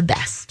the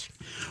best.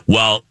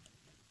 Well,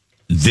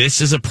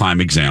 this is a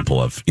prime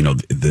example of,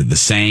 the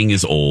saying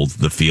is old.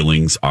 The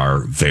feelings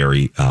are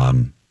very,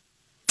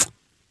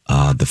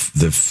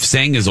 the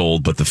saying is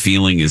old, but the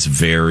feeling is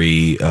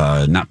very,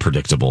 not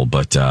predictable,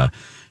 but,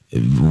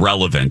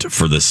 relevant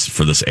for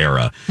this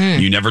era.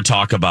 You never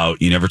talk about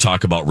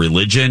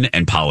religion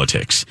and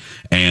politics,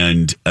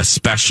 and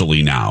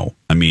especially now.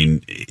 I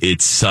mean,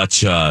 it's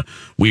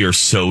we are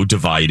so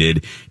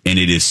divided, and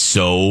it is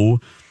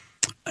so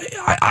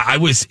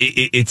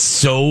it's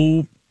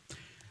so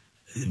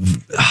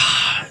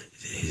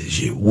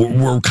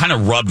we're kind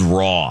of rubbed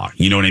raw,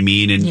 you know what I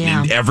mean?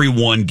 And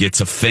everyone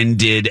gets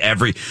offended.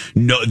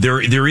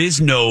 There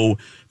is no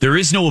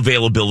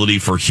availability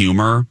for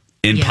humor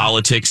in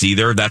politics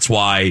either. That's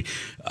why,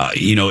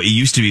 it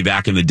used to be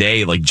back in the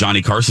day, like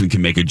Johnny Carson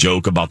can make a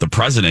joke about the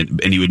president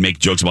and he would make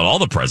jokes about all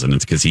the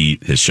presidents because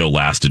his show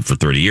lasted for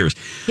 30 years.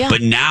 Yeah. But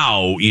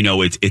now,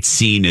 it's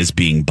seen as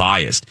being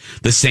biased.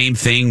 The same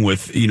thing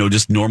with,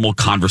 just normal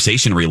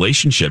conversation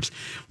relationships.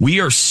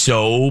 We are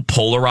so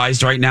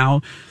polarized right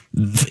now.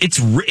 It's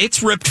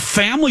ripped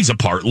families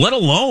apart, let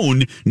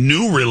alone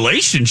new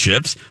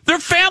relationships. They're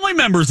family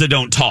members that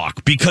don't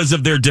talk because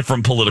of their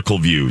different political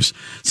views.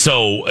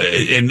 So,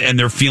 and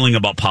their feeling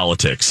about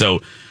politics.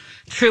 So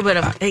true,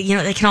 but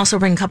they can also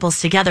bring couples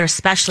together,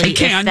 especially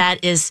if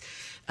that is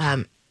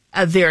a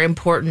very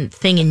important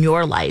thing in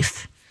your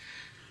life.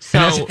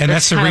 So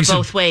that's the reason,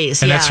 both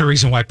ways. And that's the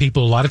reason why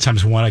people a lot of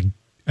times want to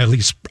at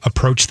least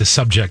approach the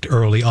subject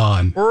early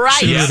on,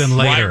 sooner than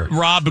later. Right.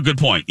 Rob, a good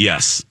point.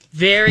 Yes.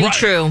 Very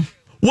true.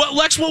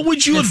 Lex, what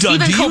would you have done?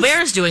 Stephen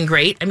Colbert's doing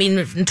great. I mean,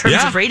 in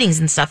terms of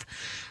ratings and stuff.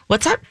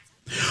 What's up?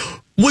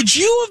 Would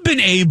you have been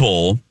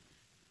able,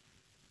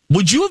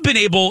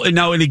 and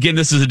now, and again,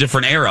 this is a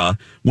different era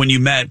when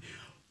you met,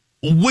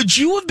 would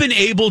you have been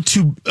able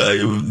to,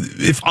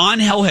 if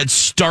Angel had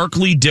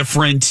starkly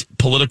different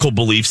political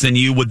beliefs than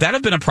you, would that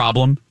have been a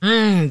problem?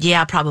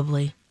 Yeah,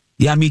 probably.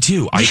 Yeah, me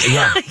too.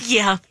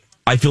 Yeah.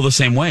 I feel the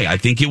same way. I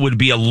think it would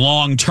be a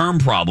long-term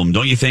problem,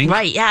 don't you think?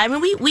 Right, yeah. I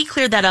mean, we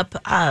cleared that up,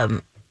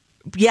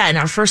 in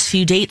our first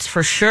few dates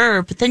for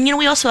sure. But then,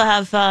 we also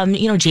have,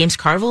 James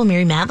Carville and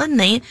Mary Madeline.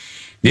 They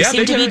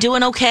seem to be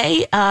doing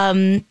okay.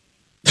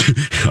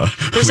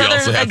 There's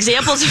other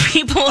examples of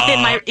people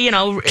in my,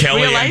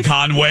 Kelly real life. and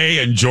Conway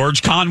and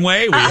George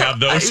Conway. We have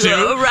those two.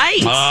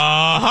 Right.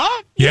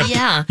 Uh-huh.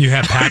 Yeah. You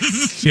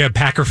have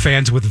Packer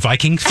fans with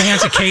Viking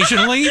fans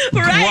occasionally.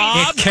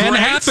 Right. It can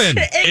happen.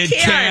 It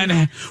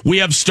can. We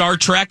have Star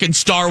Trek and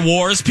Star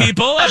Wars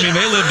people. I mean,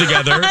 they live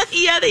together.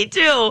 Yeah, they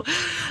do.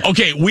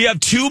 Okay, we have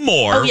two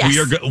more. Oh,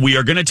 yes. We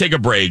are going to take a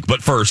break,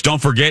 but first,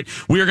 don't forget,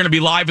 we are going to be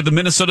live at the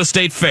Minnesota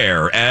State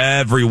Fair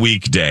every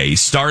weekday,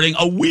 starting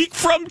a week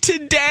from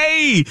today.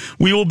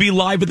 We will be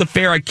live at the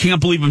fair. I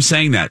can't believe I'm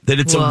saying that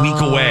it's a week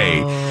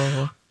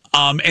away.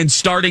 And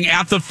starting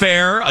at the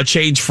fair, a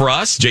change for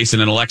us,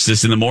 Jason and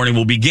Alexis in the morning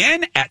will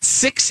begin at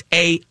 6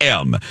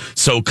 a.m.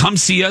 So come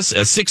see us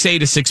at 6 a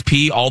to 6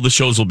 p. All the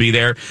shows will be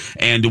there.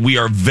 And we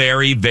are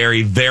very,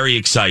 very, very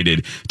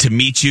excited to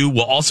meet you.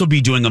 We'll also be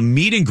doing a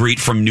meet and greet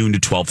from noon to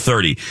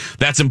 12:30.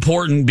 That's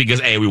important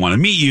because A, we want to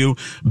meet you.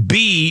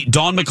 B,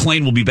 Dawn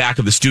McClain will be back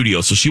at the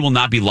studio, so she will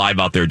not be live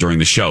out there during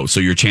the show.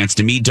 So your chance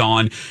to meet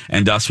Dawn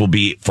and us will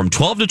be from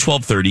 12 to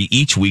 12:30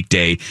 each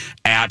weekday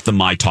at the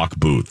My Talk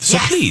booth. So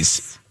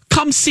please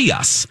come see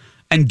us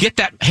and get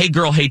that Hey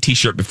Girl, Hey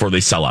t-shirt before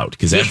they sell out.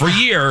 Because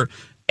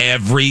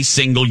every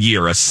single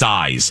year, a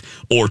size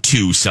or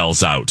two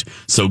sells out.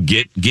 So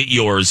get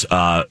yours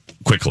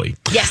quickly.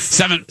 Yes.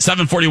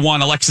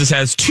 7:41. Alexis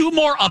has two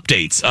more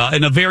updates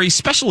in a very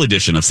special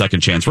edition of Second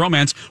Chance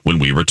Romance when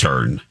we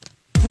return.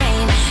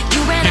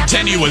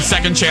 Continue with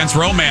Second Chance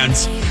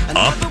Romance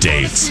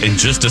updates in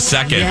just a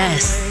second.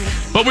 Yes.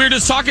 But we were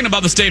just talking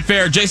about the State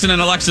Fair. Jason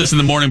and Alexis in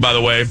the morning, by the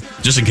way,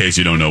 just in case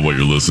you don't know what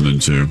you're listening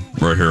to.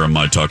 We're here on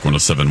My Talk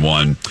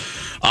 107.1.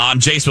 I'm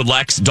Jace with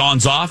Lex.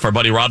 Dawn's off. Our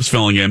buddy Rob's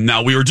filling in.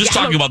 Now, we were just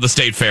talking about the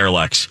State Fair,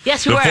 Lex.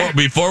 Yes, we were.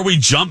 Before we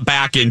jump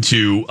back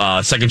into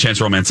Second Chance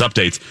Romance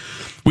updates,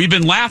 we've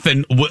been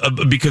laughing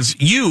because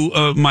you,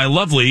 my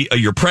lovely,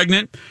 you're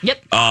pregnant.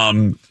 Yep.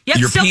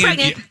 You're still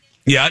pregnant.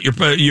 Yeah, you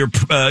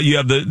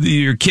have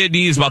your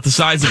kidney is about the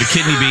size of a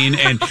kidney bean,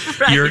 and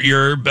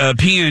you're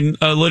peeing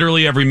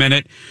literally every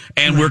minute.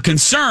 And we're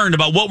concerned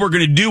about what we're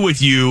going to do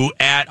with you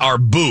at our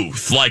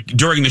booth, like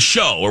during the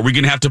show. Are we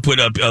going to have to put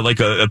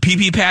a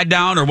pee-pee pad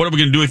down, or what are we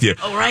going to do with you?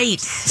 Oh, right.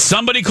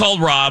 Somebody called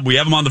Rob. We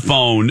have him on the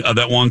phone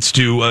that wants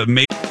to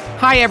make.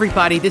 Hi,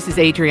 everybody. This is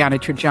Adriana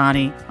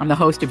Trajani. I'm the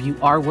host of You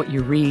Are What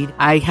You Read.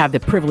 I have the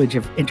privilege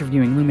of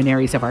interviewing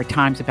luminaries of our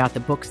times about the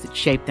books that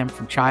shaped them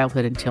from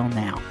childhood until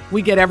now.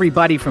 We get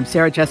everybody from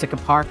Sarah Jessica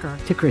Parker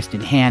to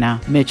Kristen Hanna,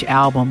 Mitch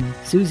Albom,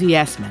 Susie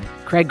Essman,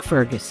 Craig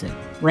Ferguson,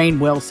 Rainn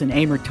Wilson,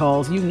 Amor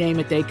Tolls, you name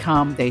it, they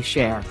come, they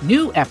share.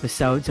 New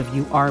episodes of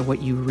You Are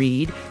What You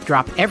Read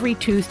drop every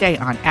Tuesday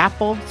on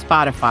Apple,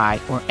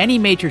 Spotify, or any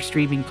major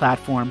streaming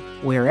platform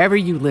wherever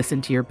you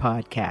listen to your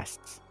podcasts.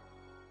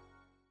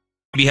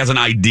 He has an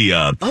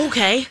idea.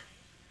 Okay.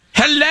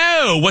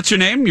 Hello. What's your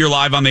name? You're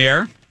live on the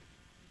air.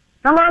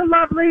 Hello,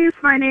 lovelies.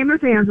 My name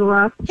is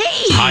Angela. Hey.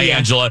 Hi,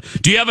 Angela.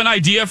 Do you have an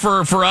idea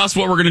for us,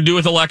 what we're going to do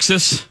with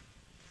Alexis?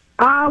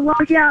 Well,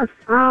 yes.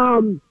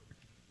 A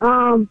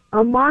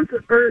month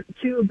or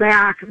two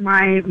back,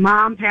 my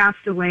mom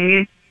passed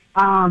away.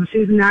 She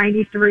was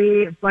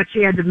 93, but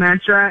she had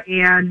dementia,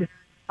 and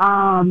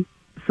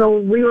so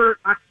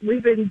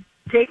we've been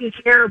taking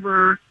care of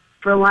her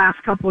for the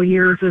last couple of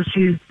years as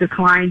she's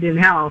declined in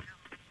health.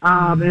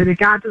 And it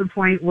got to the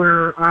point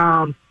where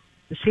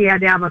she had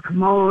to have a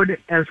commode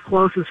as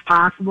close as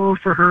possible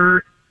for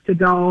her to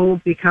go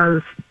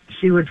because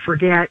she would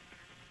forget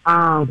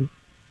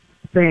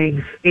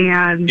things.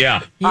 And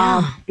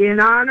in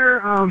honor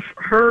of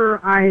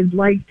her, I'd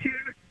like to,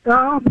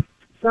 I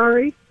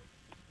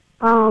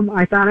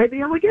thought I'd be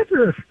able to get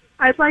to this.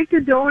 I'd like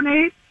to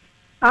donate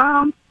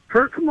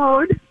her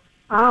commode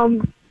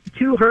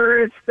to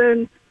her.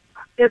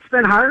 It's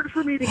been hard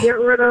for me to get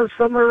rid of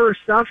some of her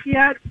stuff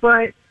yet,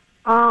 but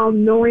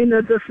knowing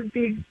that this would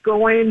be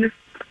going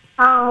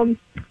to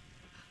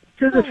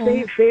the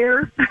State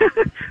Fair,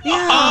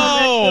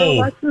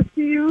 Alexis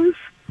to use.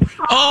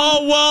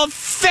 Oh, well,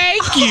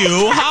 thank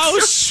you. How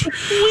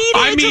sweet,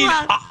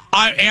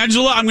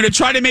 Angela, I'm going to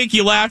try to make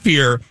you laugh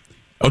here.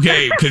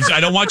 Okay, because I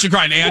don't want you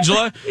crying.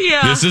 Angela,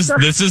 this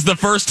is the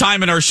first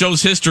time in our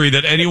show's history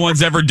that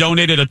anyone's ever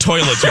donated a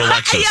toilet to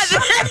Alexis.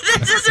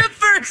 This is a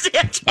first.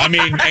 I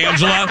mean,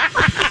 Angela,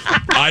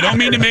 I don't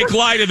mean to make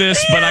light of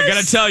this, but I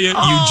got to tell you,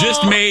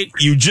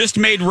 you just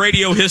made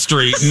radio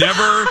history.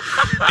 Never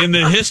in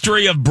the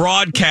history of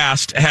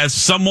broadcast has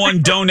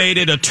someone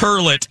donated a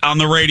turlet on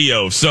the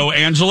radio. So,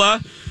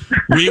 Angela,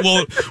 we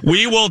will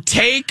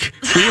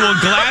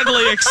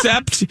gladly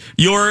accept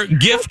your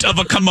gift of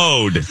a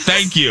commode.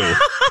 Thank you.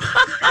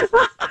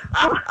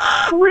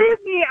 Believe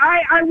me,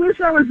 I wish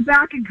I was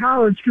back in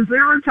college, because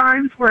there were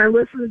times where I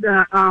listened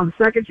to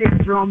Second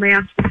Chance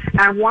Romance and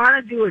I want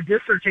to do a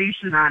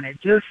dissertation on it.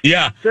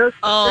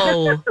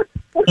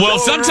 Well,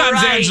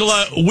 sometimes, Right.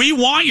 Angela, we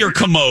want your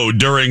commode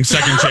during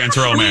Second Chance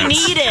Romance.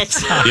 We need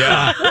it.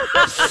 Yeah.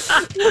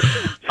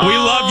 We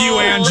love you,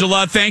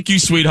 Angela. Thank you,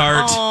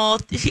 sweetheart. Oh,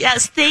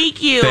 yes,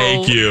 thank you.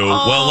 Thank you.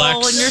 Oh, Well,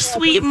 Lex. and your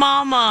sweet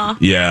mama.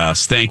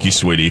 Yes, thank you,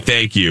 sweetie.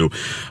 Thank you.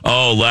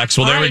 Oh, Lex.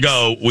 Well, All there we right.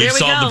 go. We There we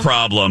solved go. the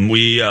problem.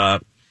 We,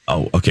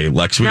 okay,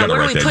 Lex, we Now, got to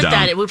where do write we that put down.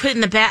 that? Do we put it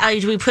in the back?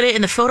 Do we put it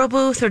in the photo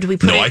booth, or do we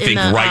put No, it I in think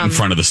the, right in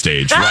front of the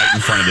stage. Right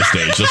in front of the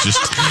stage. Let's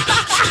just.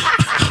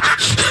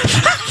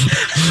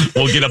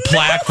 We'll get a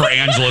plaque for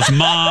Angela's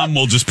mom.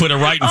 We'll just put it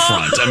right in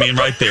front. I mean,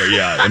 right there.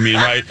 Yeah. I mean,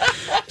 right.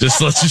 Let's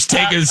just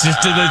take it.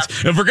 Just to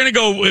this. If we're gonna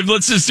go,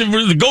 let's just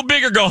go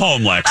big or go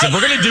home, Lex. If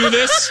we're gonna do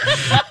this,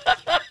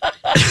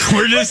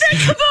 we're just Put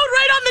that commode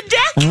right on the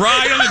deck.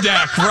 right on the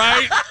deck.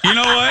 Right. You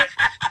know what?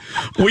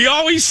 We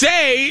always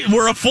say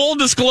we're a full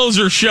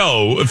disclosure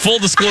show. I don't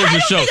think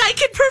I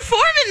could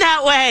perform in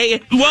that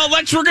way. Well,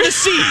 Lex, we're gonna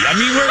see. I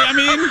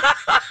mean,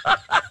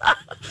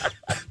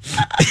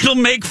 it'll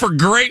make for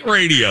great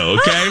radio.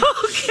 Okay.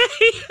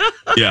 Okay.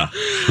 Yeah.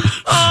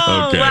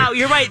 Oh, Okay. wow.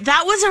 You're right.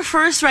 That was our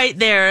first right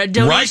there. A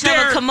donation Right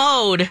there. of a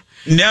commode.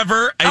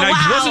 Never. And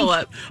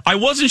wow. I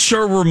wasn't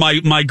sure where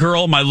my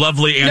girl, my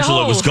lovely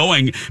Angela, No. was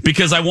going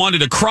because I wanted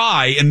to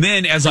cry. And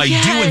then, as I do in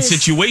Yes.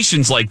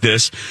 situations like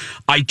this,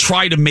 I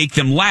try to make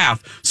them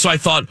laugh. So I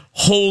thought,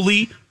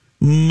 holy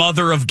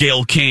mother of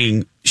Gail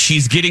King,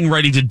 she's getting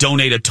ready to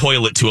donate a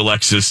toilet to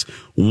Alexis.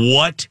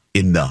 What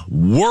in the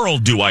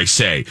world do I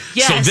say?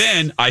 Yes. So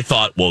then I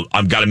thought, well,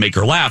 I've got to make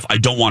her laugh. I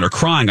don't want her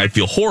crying. I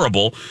feel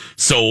horrible.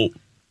 So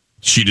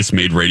she just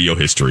made radio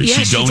history. Yeah,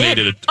 she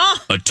donated did.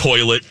 a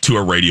toilet to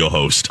a radio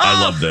host.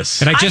 I love this.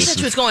 And I thought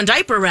she was going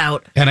diaper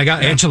route. And I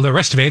got Angela, the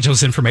rest of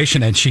Angela's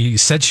information, and she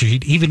said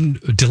she'd even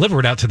deliver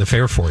it out to the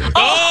fair for you.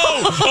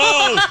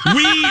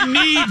 We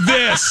need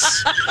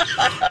this.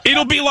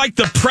 It'll be like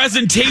the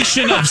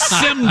presentation of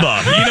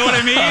Simba. You know what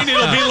I mean?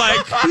 It'll be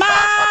like,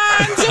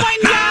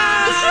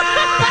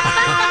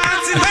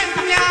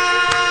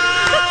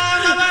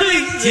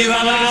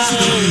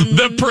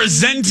 the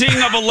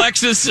presenting of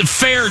Alexis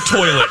fair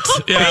toilet.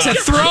 Yeah. It's a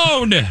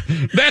throne.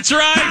 That's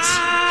right.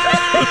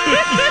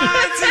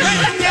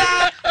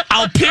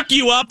 I'll pick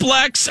you up,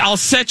 Lex. I'll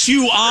set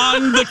you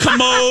on the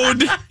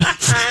commode.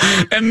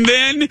 And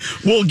then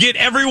we'll get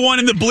everyone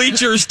in the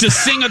bleachers to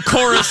sing a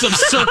chorus of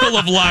Circle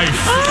of Life.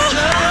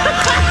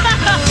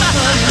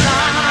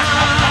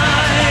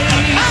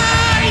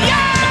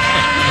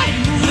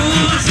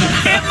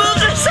 It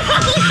moves us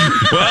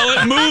all. Well,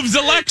 it moves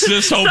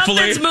Alexis,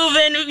 hopefully. Something's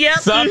moving. Yep.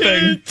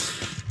 Something.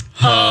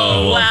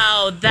 Oh,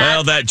 wow.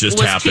 That just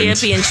was happened.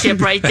 Championship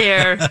right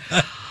there.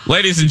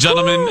 Ladies and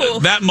gentlemen, Ooh.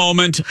 that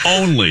moment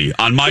only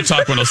on My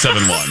Talk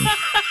 1071.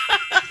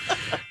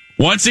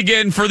 Once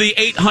again, for the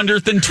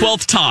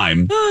 812th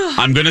time,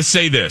 I'm going to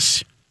say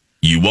this.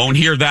 You won't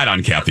hear that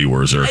on Kathy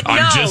Wurzer.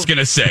 I'm just going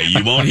to say,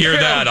 you won't hear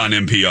that on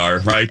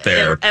NPR right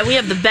there. And we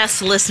have the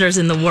best listeners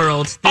in the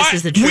world. This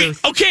is the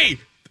truth. Okay.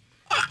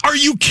 Are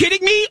you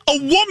kidding me? A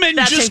woman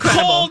That's just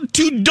incredible. called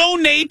to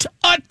donate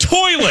a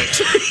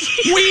toilet.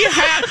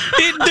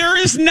 There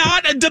is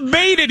not a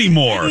debate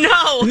anymore.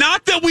 No.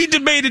 Not that we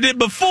debated it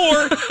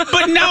before,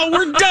 but now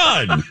we're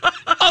done.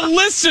 A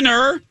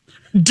listener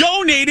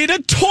donated a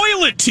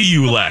toilet to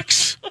you,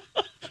 Lex.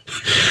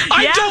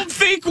 I Yeah. don't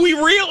think we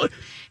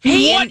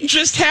Hey, what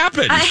just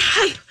happened?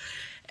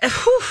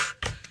 Whew.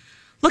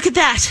 Look at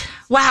that.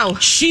 Wow.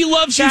 She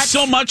loves you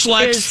so much,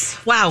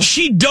 Lex. Wow.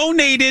 She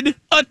donated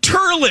a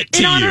turlet to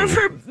In you. honor of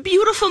her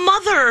beautiful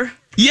mother.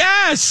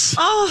 Yes.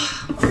 Oh.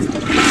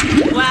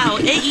 Wow.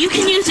 You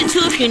can use it too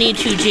if you need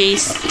to,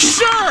 Jace.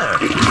 Sure.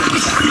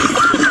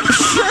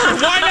 Sure.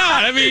 Why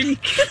not? I mean,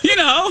 you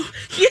know.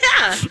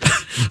 Yeah.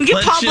 We get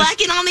Let's Paul just-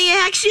 Black in on the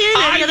action.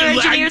 Any other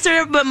engineers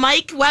there, but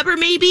Mike Weber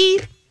maybe?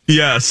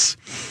 Yes.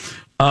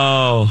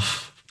 Oh.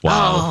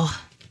 Wow. Oh.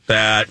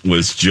 That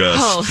was just.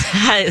 Oh,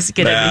 that is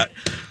good.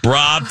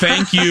 Rob,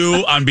 thank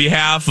you on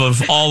behalf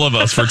of all of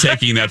us for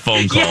taking that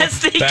phone call. Yes,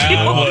 thank that you.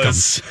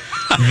 Was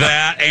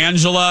that,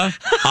 Angela,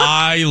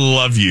 I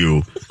love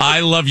you. I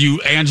love you,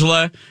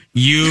 Angela.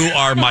 You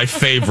are my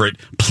favorite.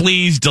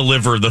 Please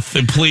deliver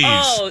please.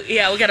 Oh,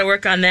 yeah, we got to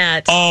work on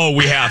that. Oh,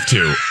 we have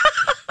to.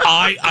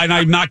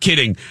 I'm not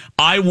kidding.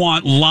 I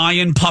want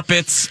lion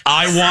puppets.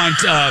 I want.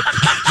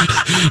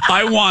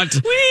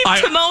 We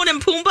need Timon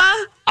and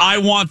Pumbaa. I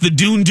want the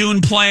Dune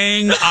Dune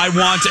playing. I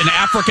want an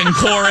African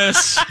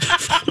chorus.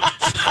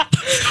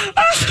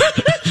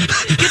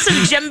 Get some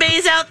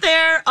djembes out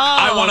there. Oh.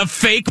 I want a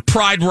fake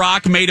Pride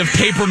Rock made of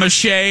paper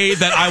mache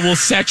that I will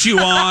set you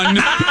on.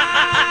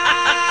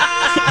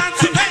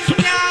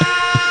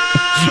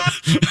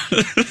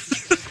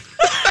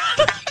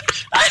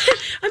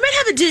 I might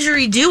have a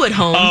didgeridoo at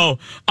home. Oh,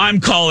 I'm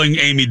calling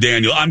Amy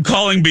Daniel. I'm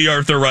calling B.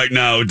 Arthur right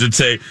now to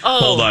say,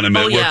 hold on a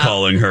minute. yeah. We're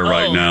calling her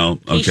right now.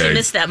 She Okay.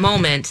 missed that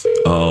moment.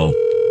 Oh.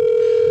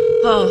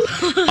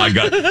 I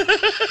got.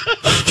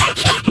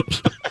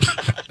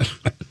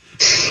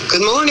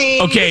 Good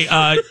morning. Okay,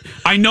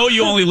 I know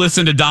you only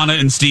listen to Donna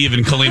and Steve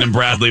and Colleen and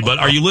Bradley, but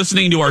are you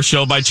listening to our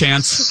show by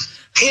chance?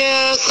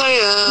 Yes,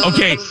 I am.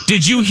 Okay,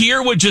 did you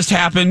hear what just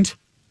happened?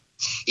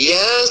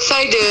 Yes,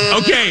 I did.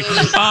 Okay.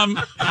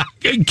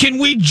 Can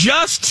we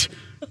just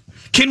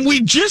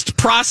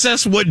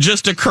process what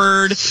just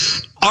occurred?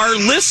 Our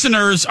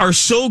listeners are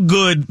so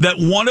good that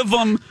one of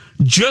them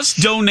just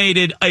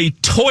donated a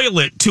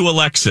toilet to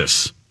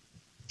Alexis.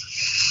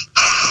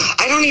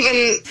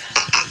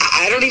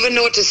 I don't even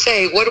know what to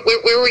say. Where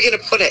are we going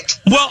to put it?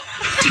 Well,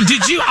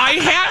 did you?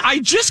 I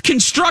just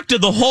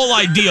constructed the whole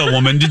idea,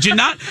 woman. Did you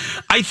not?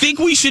 I think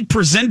we should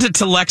present it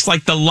to Lex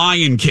like the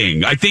Lion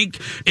King. I think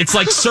it's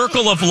like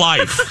Circle of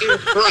Life.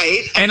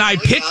 Right. And I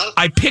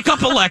pick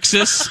up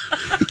Alexis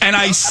and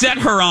I set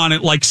her on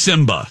it like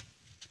Simba.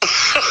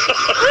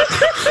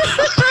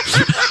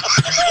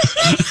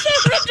 It's so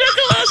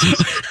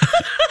ridiculous.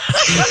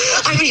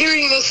 I'm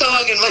hearing the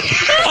song in my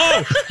head.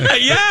 Oh,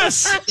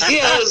 yes.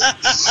 Yes.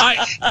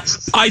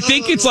 I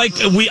think it's like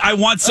I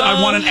want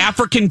an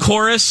African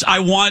chorus. I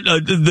want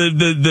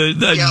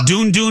the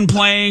Doon Doon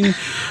playing.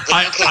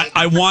 Okay.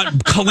 I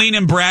want Colleen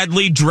and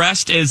Bradley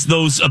dressed as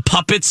those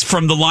puppets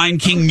from the Lion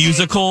King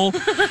musical.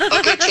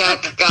 Okay,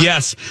 Chuck.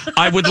 Yes.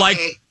 I would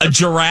like a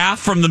giraffe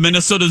from the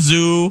Minnesota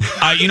Zoo.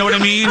 You know what I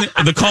mean?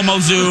 The Como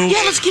Zoo.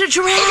 Yeah, let's get a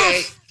giraffe.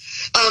 Okay.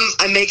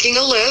 I'm making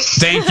a list.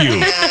 Thank you.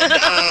 And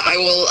I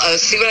will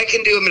see what I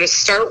can do. I'm going to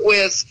start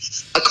with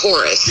a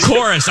chorus.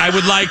 Chorus. I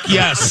would like,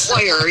 yes.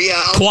 Choir,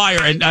 yeah.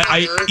 Choir. And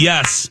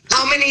yes.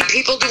 How many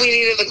people do we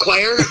need in the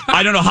choir?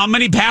 I don't know. How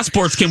many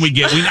passports can we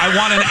get? I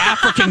want an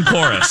African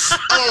chorus.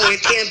 Oh,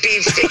 it can't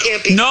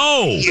be.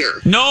 No.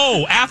 Here.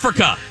 No,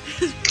 Africa.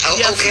 Oh,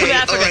 Yes, okay.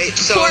 Africa. All right.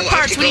 So 4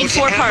 parts. We need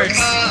 4 parts.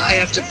 I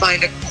have to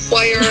find a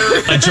choir.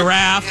 A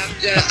giraffe. I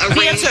have to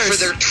arrange Dancers.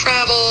 for their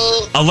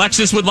travel.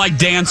 Alexis would like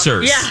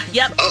dancers. Yeah.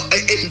 Yep. Oh,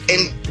 and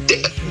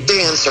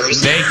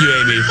dancers. Thank you,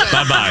 Amy.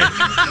 Bye-bye.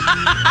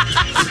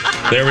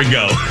 There we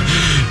go.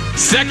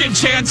 Second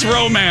Chance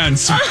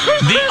Romance.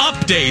 The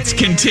updates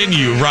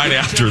continue right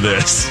after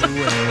this.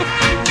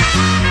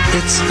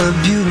 It's a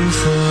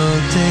beautiful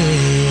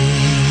day.